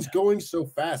everything's going so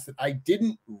fast that I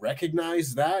didn't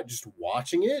recognize that just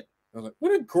watching it. I was like,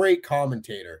 what a great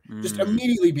commentator. Just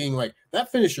immediately being like,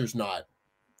 that finisher's not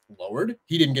lowered.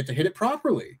 He didn't get to hit it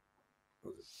properly.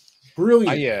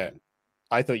 Brilliant.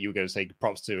 I thought you were going to say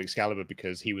props to Excalibur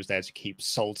because he was there to keep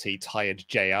salty, tired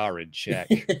JR in check.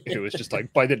 It was just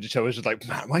like, by the end of the show, it was just like,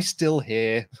 man, am I still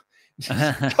here?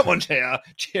 Come on, JR,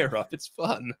 cheer up. It's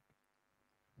fun.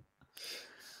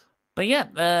 But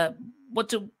yeah,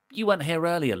 you weren't here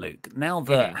earlier, Luke. Now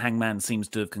that Hangman seems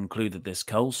to have concluded this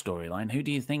Cole storyline, who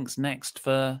do you think's next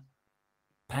for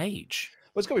Page?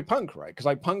 Well, it's got to be Punk, right?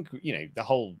 Because Punk,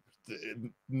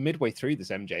 midway through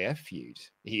this MJF feud,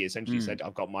 he essentially said,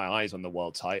 I've got my eyes on the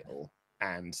world title.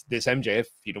 And this MJF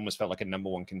feud almost felt like a number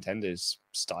one contenders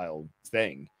style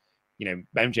thing.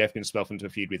 MJF can spell into a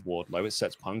feud with Wardlow. It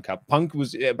sets Punk up. Punk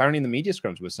was apparently in the media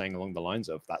scrums was saying along the lines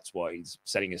of that's what he's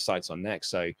setting his sights on next.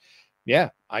 So, yeah,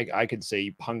 I could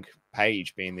see Punk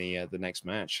Page being the next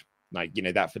match,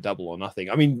 that for Double or Nothing.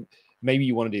 I mean, maybe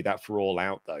you want to do that for All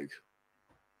Out though.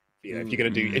 If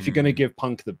you're gonna give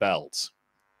Punk the belt,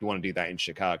 you want to do that in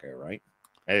Chicago, right?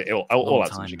 All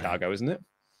Out's in Chicago, isn't it?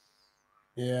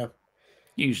 Yeah,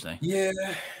 usually. Yeah.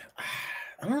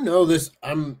 I don't know this.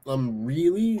 I'm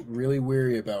really, really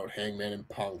weary about Hangman and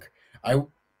Punk.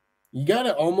 You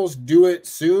gotta almost do it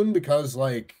soon because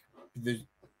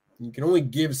you can only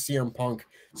give CM Punk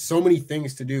so many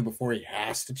things to do before he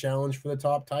has to challenge for the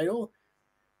top title.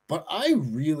 But I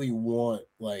really want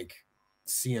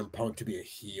CM Punk to be a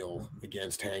heel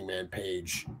against Hangman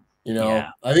Page.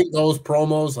 I think those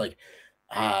promos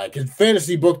I could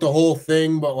fantasy book the whole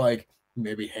thing, but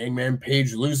maybe Hangman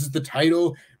Page loses the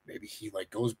title. Maybe he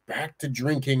goes back to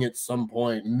drinking at some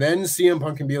point, and then CM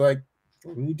Punk can be like,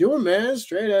 "What are you doing, man?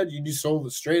 Straight edge. You just sold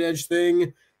the straight edge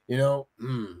thing."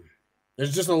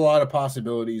 There's just a lot of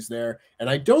possibilities there, and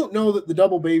I don't know that the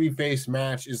double babyface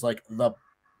match is the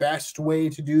best way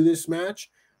to do this match,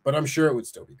 but I'm sure it would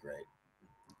still be great.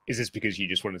 Is this because you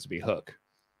just want it to be Hook?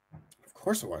 Of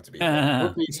course, I want it to be Hook.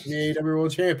 Hook needs to be AEW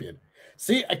World Champion.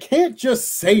 See, I can't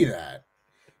just say that.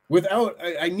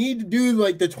 I need to do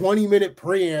the 20-minute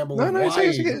preamble. No,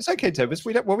 it's okay, Tobias.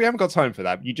 We haven't got time for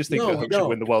that. You just think that Hook should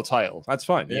win the world title. That's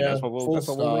fine. Yeah, that's what we'll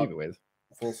leave it with.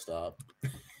 Full stop.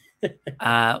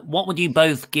 What would you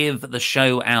both give the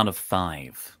show out of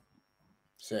 5?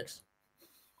 6.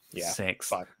 Yeah, 6.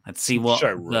 5. Let's see what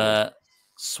the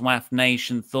SWAF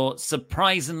Nation thought.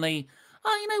 Surprisingly,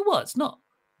 you know what? It's not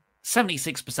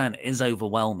 76% is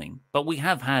overwhelming, but we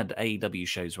have had AEW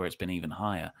shows where it's been even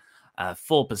higher.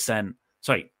 17%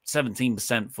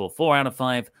 for 4 out of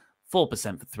 5,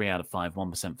 4% for 3 out of 5,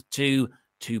 1% for 2,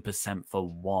 2% for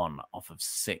 1 off of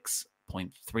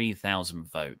 6.3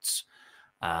 thousand votes.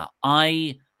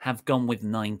 I have gone with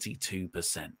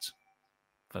 92%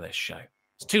 for this show.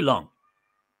 It's too long.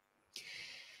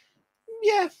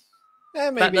 Yeah,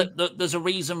 maybe. There's a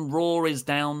reason Raw is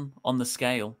down on the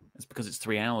scale. It's because it's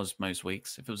 3 hours most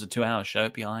weeks. If it was a 2-hour show,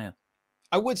 it'd be higher.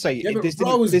 I would say if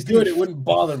Raw was good, it wouldn't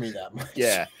bother me that much.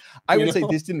 Yeah, I would say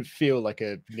this didn't feel like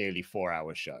a nearly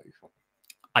 4-hour show.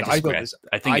 I disagree.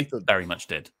 I think it very much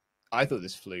did. I thought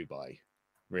this flew by,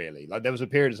 really. Like there was a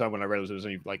period of time when I realized there was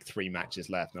only like 3 matches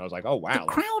left, and I was like, "Oh wow!"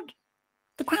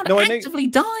 The crowd actively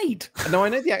died. No, I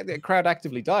know the crowd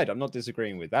actively died. I'm not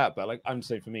disagreeing with that, but like I'm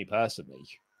saying, for me personally,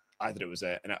 I thought it was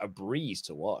a breeze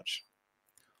to watch.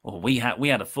 Well, we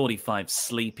had a 45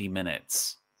 sleepy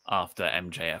minutes after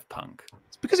MJF Punk.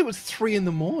 It's because it was 3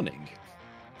 a.m.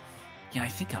 Yeah, I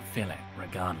think I feel it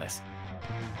regardless.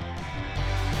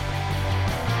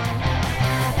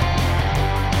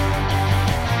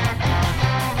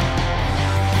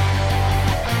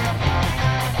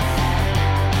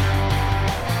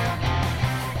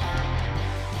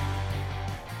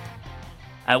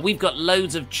 We've got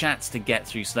loads of chats to get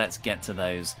through, so let's get to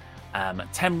those.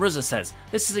 Tem Ruzza says,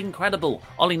 "This is incredible.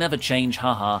 Ollie never changed,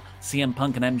 haha. CM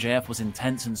Punk and MJF was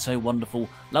intense and so wonderful.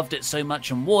 Loved it so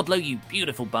much. And Wardlow, you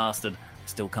beautiful bastard.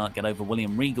 Still can't get over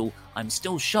William Regal. I'm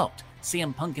still shocked.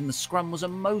 CM Punk in the scrum was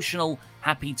emotional.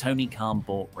 Happy Tony Khan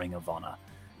bought Ring of Honor."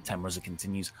 Tem Ruzza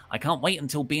continues, "I can't wait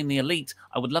until being the Elite.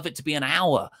 I would love it to be an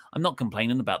hour. I'm not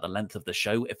complaining about the length of the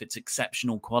show if it's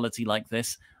exceptional quality like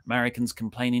this. Americans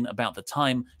complaining about the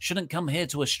time shouldn't come here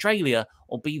to Australia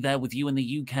or be there with you in the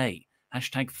UK.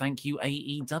 Hashtag thank you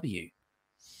AEW.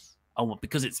 Oh, well,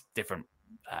 because it's different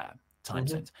time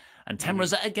zones. And Tem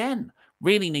Ruzza again.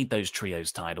 Really need those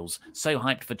trios titles. So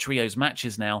hyped for trios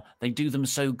matches now. They do them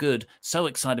so good. So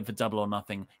excited for Double or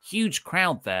Nothing. Huge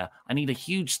crowd there. I need a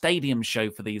huge stadium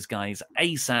show for these guys.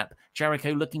 ASAP.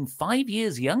 Jericho looking 5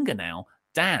 years younger now.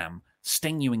 Damn.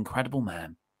 Sting, you incredible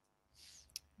man."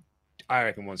 I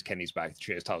reckon once Kenny's back, the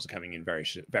trios titles are coming in very,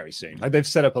 very soon. Like they've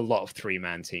set up a lot of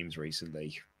 3-man teams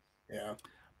recently. Yeah.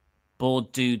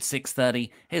 Bored Dude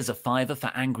 630, "Here's a $5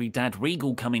 for angry dad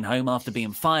Regal coming home after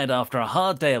being fired after a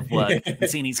hard day of work and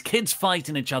seeing his kids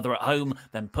fighting each other at home,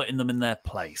 then putting them in their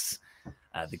place."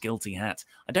 The Guilty Hat,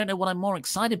 "I don't know what I'm more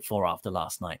excited for after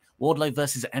last night. Wardlow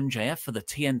versus MJF for the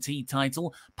TNT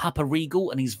title, Papa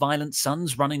Regal and his violent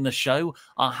sons running the show,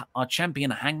 our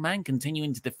champion Hangman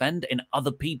continuing to defend in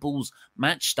other people's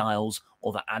match styles,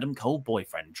 or the Adam Cole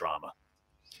boyfriend drama."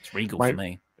 It's Regal for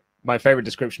me. My favorite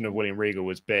description of William Regal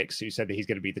was Bix, who said that he's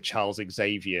going to be the Charles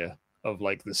Xavier of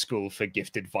like the school for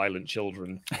gifted violent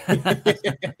children. I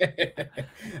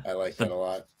like that a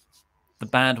lot. The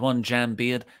Bad One, Jan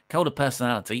Beard, "Colder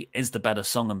Personality is the better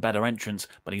song and better entrance,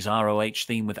 but his ROH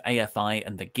theme with AFI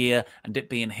and the gear and it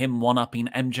being him one-upping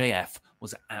MJF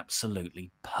was absolutely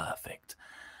perfect."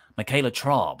 Michaela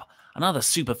Traub, "Another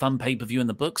super fun pay-per-view in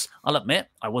the books. I'll admit,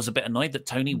 I was a bit annoyed that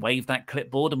Tony waved that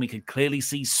clipboard and we could clearly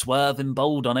see Swerve in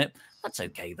bold on it. That's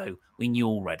okay, though. We knew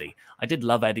already. I did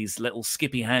love Eddie's little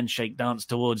skippy handshake dance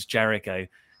towards Jericho.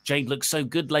 Jade looks so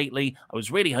good lately. I was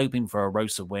really hoping for a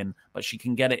Rosa win, but she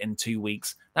can get it in 2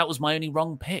 weeks. That was my only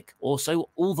wrong pick.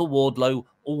 Also, all the Wardlow,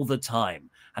 all the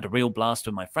time. Had a real blast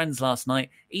with my friends last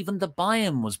night. Even the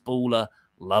buy-in was baller.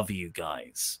 Love you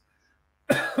guys."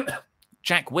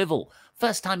 Jack Wivel,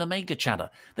 "First time Omega chatter.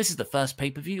 This is the first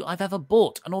pay-per-view I've ever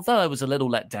bought, and although I was a little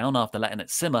let down after letting it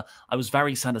simmer, I was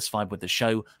very satisfied with the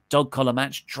show. Dog collar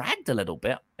match dragged a little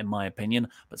bit, in my opinion,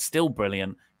 but still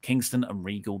brilliant. Kingston and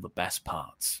Regal, the best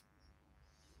parts."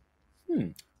 I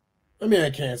mean,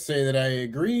 I can't say that I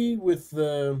agree with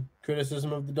the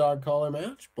criticism of the dog collar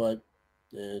match, but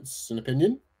it's an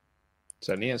opinion.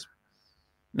 Certainly is.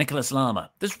 Nicholas Lama,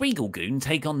 "Does Regal Goon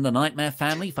take on the Nightmare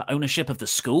family for ownership of the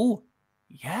school?"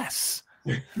 Yes.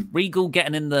 Regal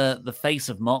getting in the face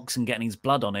of Mox and getting his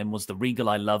blood on him was the Regal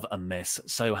I love and miss.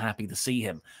 So happy to see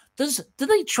him. Do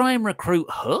they try and recruit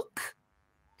Hook?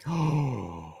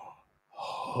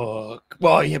 Hook.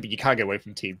 Well, yeah, but you can't get away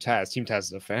from Team Taz. Team Taz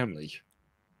is a family.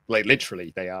 Like,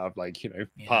 literally, they are, like,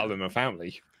 part of them a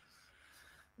family.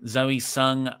 Zoe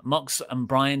sung, "Mox and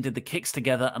Brian did the kicks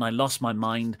together and I lost my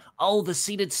mind. Oh, the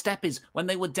seated steppers when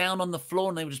they were down on the floor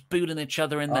and they were just booting each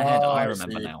other in the head." I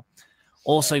remember now.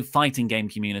 Also, fighting game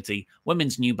community.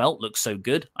 "Women's new belt looks so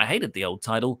good. I hated the old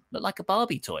title. Looked like a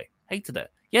Barbie toy. Hated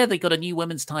it. Yeah, they got a new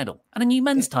women's title and a new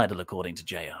men's title, according to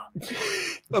JR.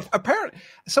 Apparently,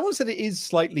 someone said it is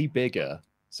slightly bigger.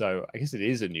 So I guess it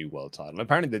is a new world title.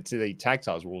 Apparently, the tag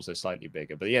titles were also slightly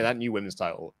bigger. But yeah, that new women's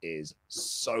title is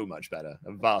so much better.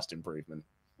 A vast improvement.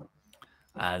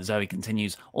 Zoe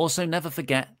continues, also never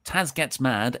forget, Taz gets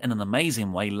mad in an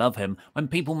amazing way, love him, when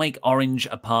people make orange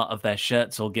a part of their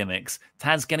shirts or gimmicks.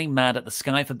 Taz getting mad at the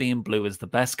sky for being blue is the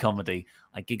best comedy.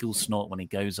 I giggle snort when he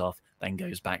goes off, then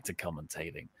goes back to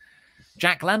commentating.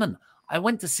 Jack Lemon, I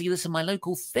went to see this in my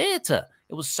local theatre.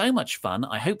 It was so much fun.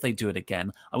 I hope they do it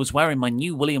again. I was wearing my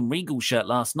new William Regal shirt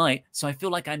last night, so I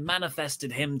feel like I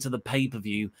manifested him to the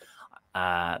pay-per-view.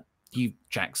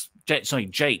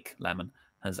 Jake Lemon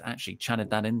has actually chatted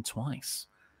that in twice.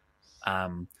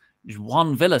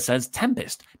 Juan Villa says,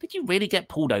 Tempest, did you really get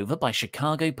pulled over by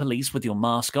Chicago police with your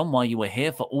mask on while you were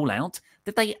here for All Out?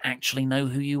 Did they actually know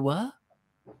who you were?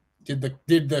 Did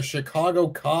the Chicago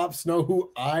cops know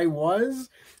who I was?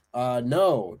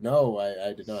 No,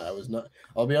 I did not. I was not.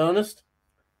 I'll be honest,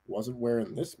 wasn't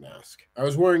wearing this mask. I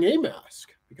was wearing a mask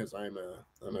because I'm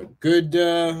a good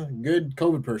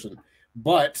COVID person.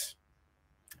 But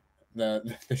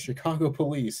the Chicago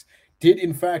police did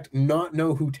in fact not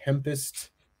know who Tempest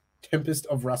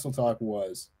of Wrestle Talk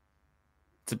was.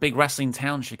 It's a big wrestling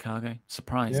town, Chicago.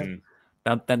 Surprising.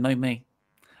 Yeah. They'll know me.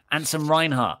 Anson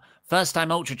Reinhardt, first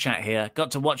time Ultra Chat here.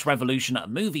 Got to watch Revolution at a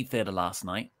movie theater last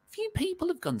night. Few people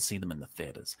have gone to see them in the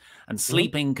theaters. And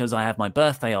sleeping because I have my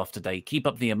birthday off today. Keep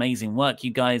up the amazing work,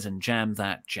 you guys, and jam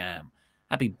that jam.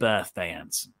 Happy birthday,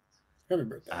 Anson. Happy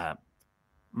birthday.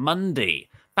 Monday.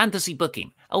 Fantasy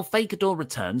booking. El Fakador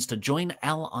returns to join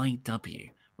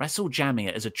LIW. Wrestle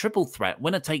Jamia is a triple threat,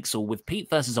 winner takes all with Pete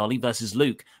versus Ollie versus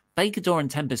Luke. Fakador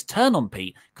and Tempest turn on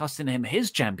Pete, costing him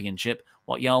his championship.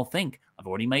 What y'all think? I've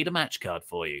already made a match card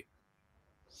for you.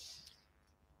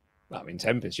 I mean,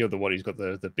 Tempest, you're the one who's got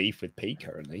the beef with Pete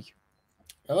currently.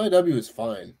 LIW is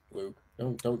fine, Luke.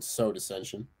 Don't sow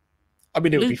dissension. I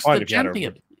mean, it would be Luke's fine the if you had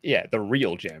champion. the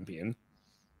real champion.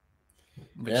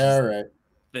 Yeah, right.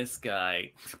 This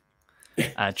guy.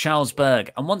 Charles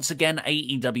Berg. And once again,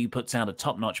 AEW puts out a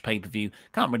top-notch pay-per-view.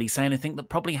 Can't really say anything that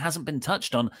probably hasn't been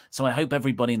touched on, so I hope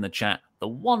everybody in the chat, the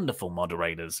wonderful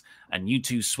moderators, and you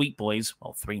two sweet boys,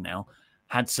 well, 3 now,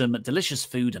 had some delicious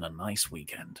food and a nice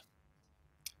weekend.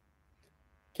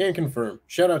 Can confirm.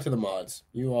 Shout out to the mods.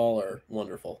 You all are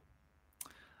wonderful.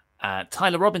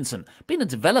 Tyler Robinson, being a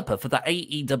developer for the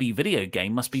AEW video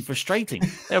game must be frustrating.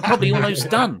 They were probably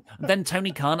almost done. Then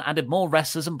Tony Khan added more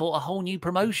wrestlers and bought a whole new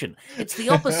promotion. It's the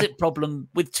opposite problem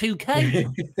with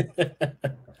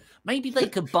 2K. Maybe they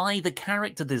could buy the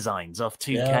character designs off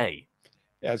 2K.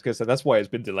 Yeah, I was going to say, that's why it's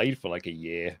been delayed for like a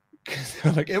year.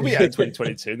 They're like, it'll be out in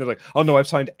 2022. And they're like, oh no, I've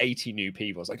signed 80 new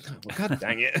people. I was like, well, God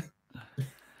dang it.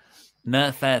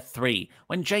 Nerfair 3.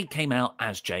 When Jade came out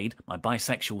as Jade, my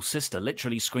bisexual sister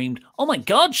literally screamed, oh my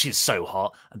God, she's so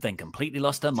hot, and then completely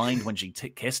lost her mind when she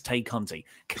kissed Tay Conti.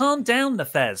 Calm down,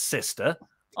 Nerfair's sister.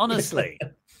 Honestly.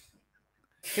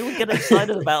 Who would get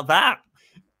excited about that?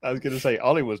 I was going to say,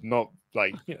 Ollie was not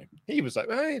like, he was like,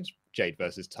 it's Jade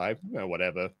versus Ty,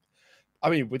 whatever. I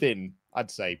mean, within,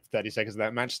 I'd say, 30 seconds of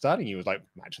that match starting, he was like,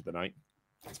 match of the night.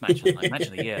 It's match of the night, match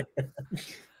of the year.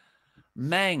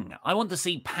 Meng, I want to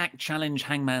see Pac challenge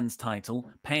Hangman's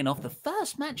title, paying off the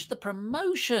first match of the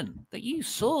promotion that you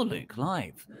saw, Luke,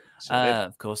 live.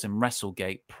 Of course, in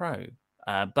WrestleGate Pro.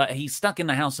 But he's stuck in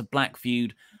the House of Black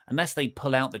feud. Unless they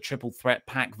pull out the triple threat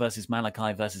Pac versus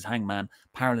Malachi versus Hangman,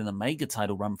 parallel Omega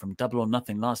title run from Double or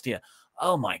Nothing last year.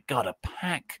 Oh my God, a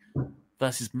Pac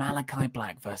versus Malachi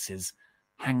Black versus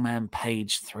Hangman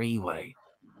Page 3-way.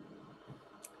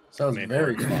 Sounds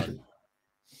very fun.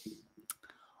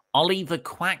 Ollie the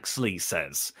Quaxley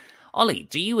says, Ollie,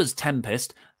 do you as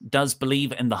Tempest does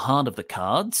believe in the heart of the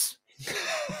cards?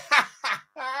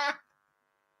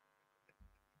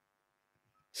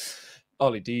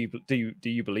 Ollie, do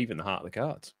you believe in the heart of the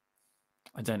cards?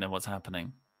 I don't know what's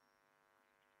happening.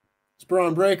 It's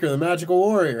Braun Breaker, the Magical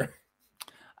Warrior.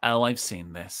 Oh, I've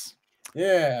seen this.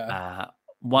 Yeah.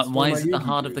 Why is it the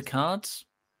heart of the cards?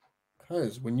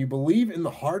 Because when you believe in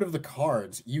the heart of the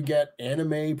cards, you get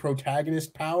anime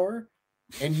protagonist power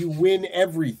and you win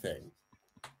everything.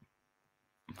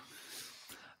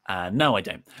 No, I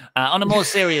don't. On a more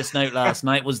serious note, last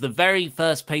night was the very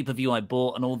first pay-per-view I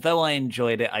bought, and although I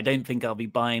enjoyed it, I don't think I'll be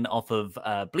buying off of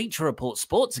Bleacher Report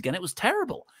Sports again. It was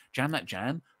terrible. Jam that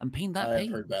jam and peen that peen.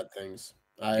 I've heard bad things.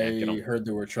 I heard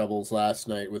there were troubles last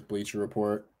night with Bleacher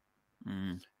Report.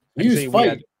 Use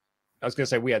Fight. I was going to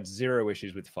say we had 0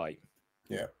 issues with Fight.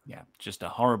 Yeah, just a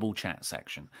horrible chat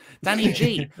section. Danny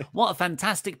G, what a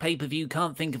fantastic pay-per-view.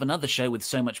 Can't think of another show with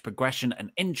so much progression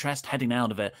and interest heading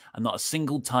out of it and not a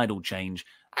single title change.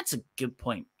 That's a good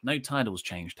point. No titles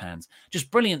changed hands. Just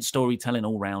brilliant storytelling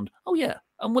all round. Oh yeah,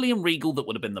 and William Regal that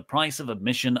would have been the price of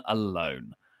admission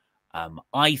alone.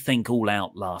 I think All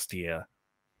Out last year,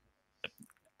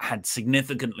 had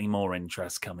significantly more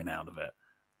interest coming out of it.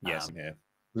 Yes, yeah.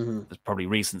 There's probably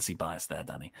recency bias there,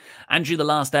 Danny. Andrew, the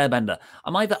Last Airbender.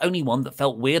 Am I the only one that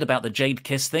felt weird about the Jade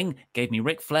Kiss thing? Gave me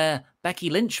Ric Flair, Becky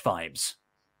Lynch vibes.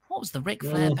 What was the Ric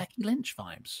Flair, Becky Lynch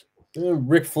vibes?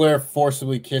 Ric Flair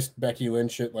forcibly kissed Becky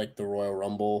Lynch at like the Royal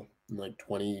Rumble in like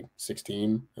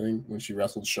 2016, I think, when she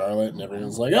wrestled Charlotte, and everyone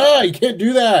was like, you can't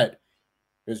do that.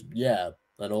 Because,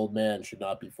 an old man should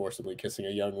not be forcibly kissing a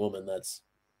young woman. That's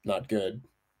not good,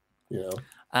 you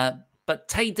know. But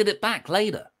Tay did it back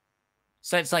later.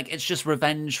 So it's like, it's just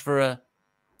revenge for a...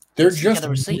 They're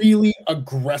just really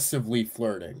aggressively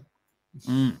flirting.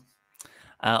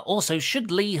 Also,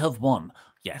 should Lee have won?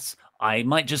 Yes, I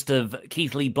might just have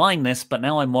Keith Lee blindness, but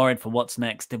now I'm worried for what's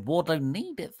next. Did Wardlow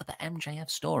need it for the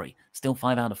MJF story? Still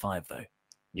 5 out of 5, though.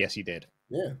 Yes, he did.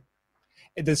 Yeah.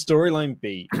 The storyline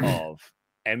beat of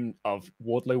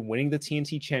Wardlow winning the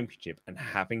TNT Championship and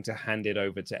having to hand it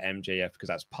over to MJF because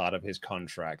that's part of his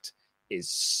contract is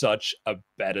such a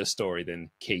better story than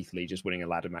Keith Lee just winning a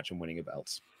ladder match and winning a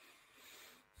belt.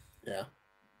 Yeah.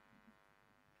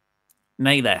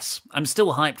 Nay less. I'm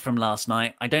still hyped from last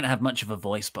night. I don't have much of a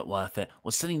voice, but worth it.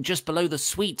 Was sitting just below the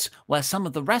suite where some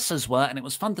of the wrestlers were, and it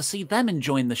was fun to see them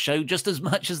enjoying the show just as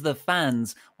much as the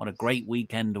fans. What a great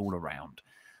weekend all around.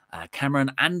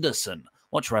 Cameron Anderson.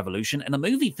 Watch Revolution in a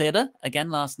movie theater again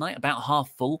last night, about half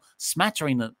full,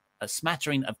 a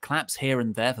smattering of claps here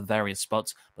and there for various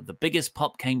spots, but the biggest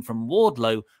pop came from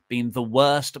Wardlow being the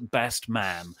worst best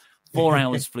man. 4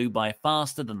 hours flew by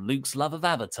faster than Luke's love of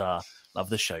Avatar. Love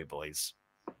the show, boys.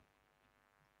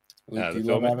 Luke, do you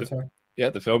love Avatar?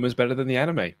 The film is better than the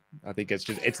anime. I think it's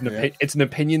an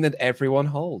opinion that everyone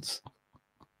holds.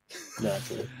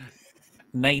 Naturally.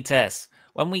 Nate S.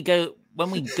 When we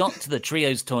got to the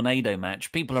trios tornado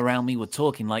match, people around me were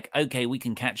talking like, okay, we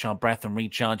can catch our breath and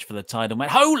recharge for the title.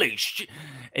 Went, holy shit!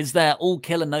 Is there all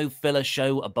killer, no filler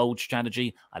show a bold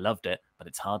strategy? I loved it, but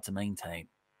it's hard to maintain.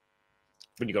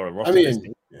 When you got a roster,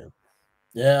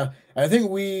 yeah. I think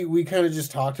we kind of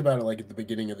just talked about it like at the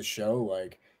beginning of the show.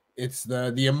 Like it's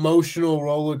the emotional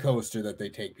roller coaster that they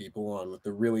take people on with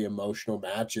the really emotional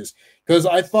matches. Because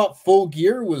I thought Full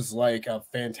Gear was like a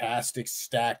fantastic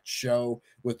stacked show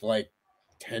with like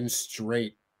 10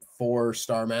 straight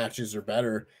 4-star matches or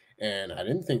better. And I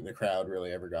didn't think the crowd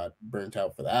really ever got burnt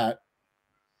out for that.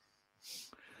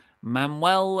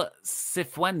 Manuel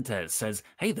Cifuentes says,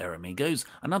 hey there, amigos.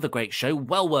 Another great show,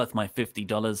 well worth my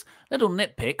 $50. Little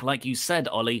nitpick, like you said,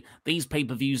 Ollie, these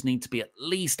pay-per-views need to be at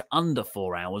least under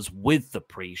 4 hours with the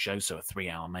pre-show, so a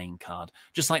 3-hour main card.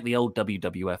 Just like the old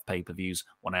WWF pay-per-views,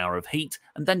 1 hour of heat,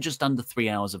 and then just under 3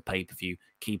 hours of pay-per-view.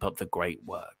 Keep up the great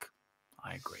work.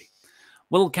 I agree.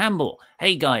 Will Campbell,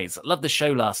 hey guys, love the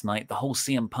show last night. The whole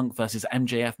CM Punk versus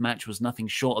MJF match was nothing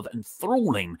short of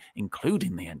enthralling,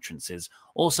 including the entrances.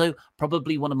 Also,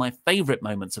 probably one of my favorite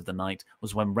moments of the night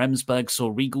was when Remsburg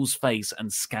saw Regal's face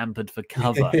and scampered for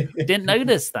cover. Didn't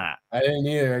notice that. I didn't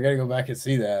either. I gotta go back and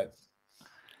see that.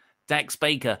 Dex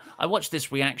Baker, I watched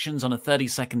this reactions on a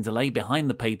 30-second delay behind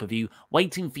the pay-per-view,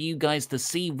 waiting for you guys to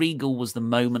see Regal was the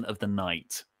moment of the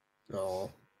night. Oh,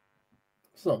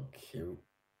 so cute.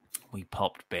 We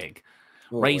popped big.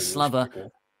 Ray Slover,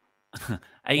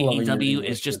 AEW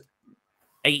is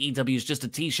just a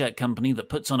t-shirt company that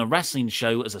puts on a wrestling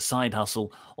show as a side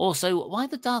hustle. Also, why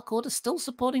the Dark Order still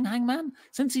supporting Hangman?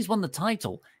 Since he's won the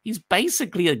title, he's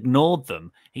basically ignored them.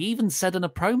 He even said in a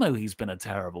promo he's been a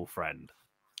terrible friend.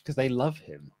 Because they love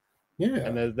him. Yeah.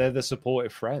 And they're the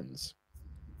supportive friends.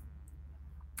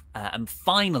 And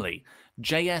finally,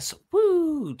 J.S.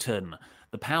 Wooten,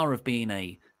 the power of being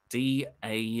a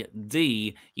DAD.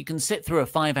 You can sit through a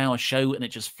 5-hour show and it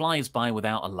just flies by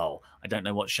without a lull. I don't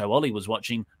know what show Ollie was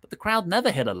watching, but the crowd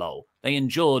never hit a lull. They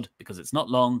endured because it's not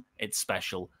long, it's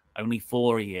special. Only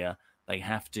 4 a year. They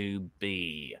have to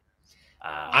be.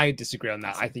 I disagree on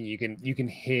that. I think you can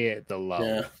hear the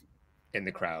lull in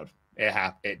the crowd.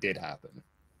 It did happen.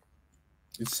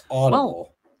 It's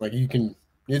audible. Like you can.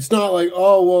 It's not like,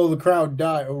 oh well, the crowd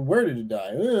died. Or where did it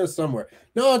die? Somewhere.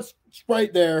 No, it's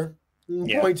right there.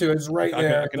 Point to it's right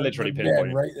there. I can literally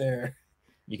pinpoint it. Right there.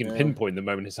 You can pinpoint the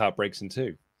moment his heart breaks in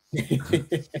two.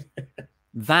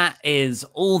 That is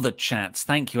all the chats.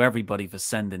 Thank you, everybody, for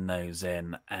sending those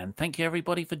in. And thank you,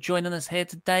 everybody, for joining us here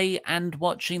today and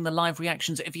watching the live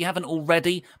reactions. If you haven't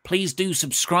already, please do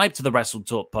subscribe to the Wrestle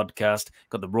Talk podcast.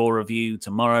 Got the Raw review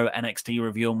tomorrow, NXT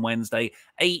review on Wednesday,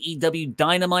 AEW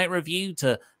Dynamite review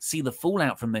to see the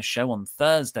fallout from this show on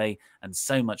Thursday, and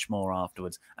so much more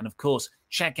afterwards. And, of course,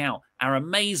 check out our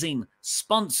amazing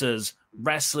sponsors,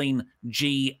 Wrestling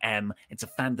GM. It's a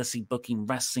fantasy booking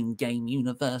wrestling game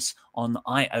universe on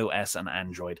iOS and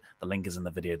Android. The link is in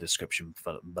the video description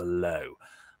below.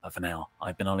 But for now,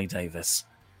 I've been Ollie Davis.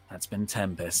 That's been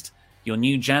Tempest. Your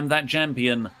new Jam That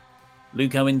Champion,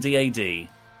 Luco in DAD.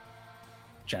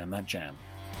 Jam That Jam.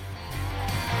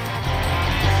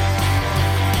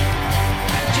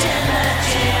 Jam That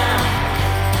Jam.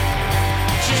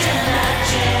 Jam That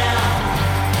Jam.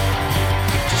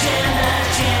 Jam That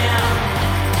Jam.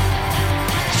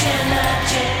 Jam That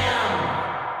Jam.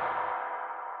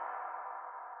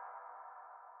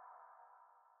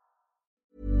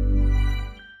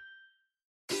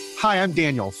 Hi, I'm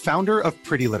Daniel, founder of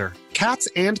Pretty Litter. Cats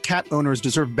and cat owners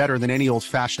deserve better than any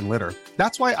old-fashioned litter.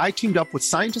 That's why I teamed up with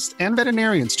scientists and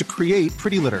veterinarians to create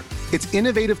Pretty Litter. Its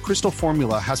innovative crystal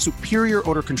formula has superior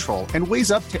odor control and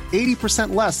weighs up to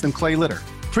 80% less than clay litter.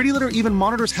 Pretty Litter even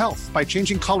monitors health by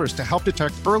changing colors to help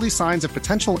detect early signs of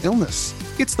potential illness.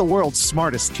 It's the world's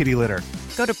smartest kitty litter.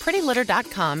 Go to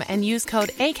prettylitter.com and use code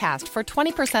ACAST for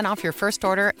 20% off your first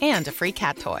order and a free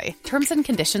cat toy. Terms and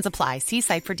conditions apply. See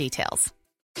site for details.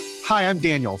 Hi, I'm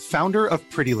Daniel, founder of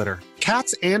Pretty Litter.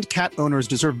 Cats and cat owners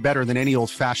deserve better than any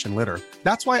old-fashioned litter.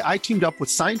 That's why I teamed up with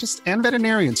scientists and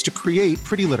veterinarians to create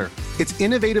Pretty Litter. Its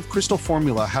innovative crystal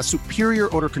formula has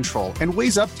superior odor control and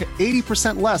weighs up to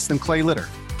 80% less than clay litter.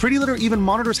 Pretty Litter even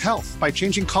monitors health by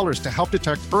changing colors to help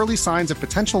detect early signs of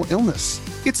potential illness.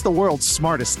 It's the world's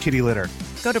smartest kitty litter.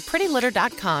 Go to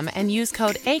prettylitter.com and use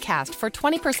code ACAST for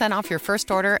 20% off your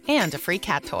first order and a free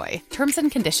cat toy. Terms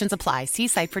and conditions apply. See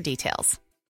site for details.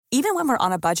 Even when we're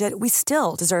on a budget, we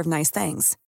still deserve nice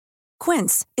things.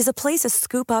 Quince is a place to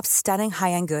scoop up stunning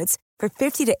high-end goods for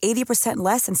 50 to 80%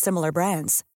 less than similar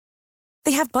brands.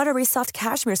 They have buttery soft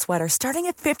cashmere sweaters starting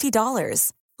at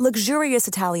 $50, luxurious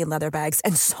Italian leather bags,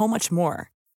 and so much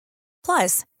more.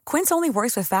 Plus, Quince only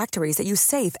works with factories that use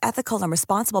safe, ethical, and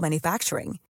responsible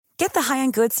manufacturing. Get the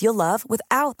high-end goods you'll love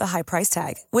without the high price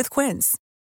tag with Quince.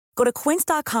 Go to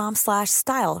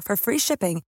quince.com/style for free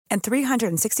shipping and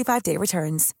 365-day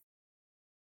returns.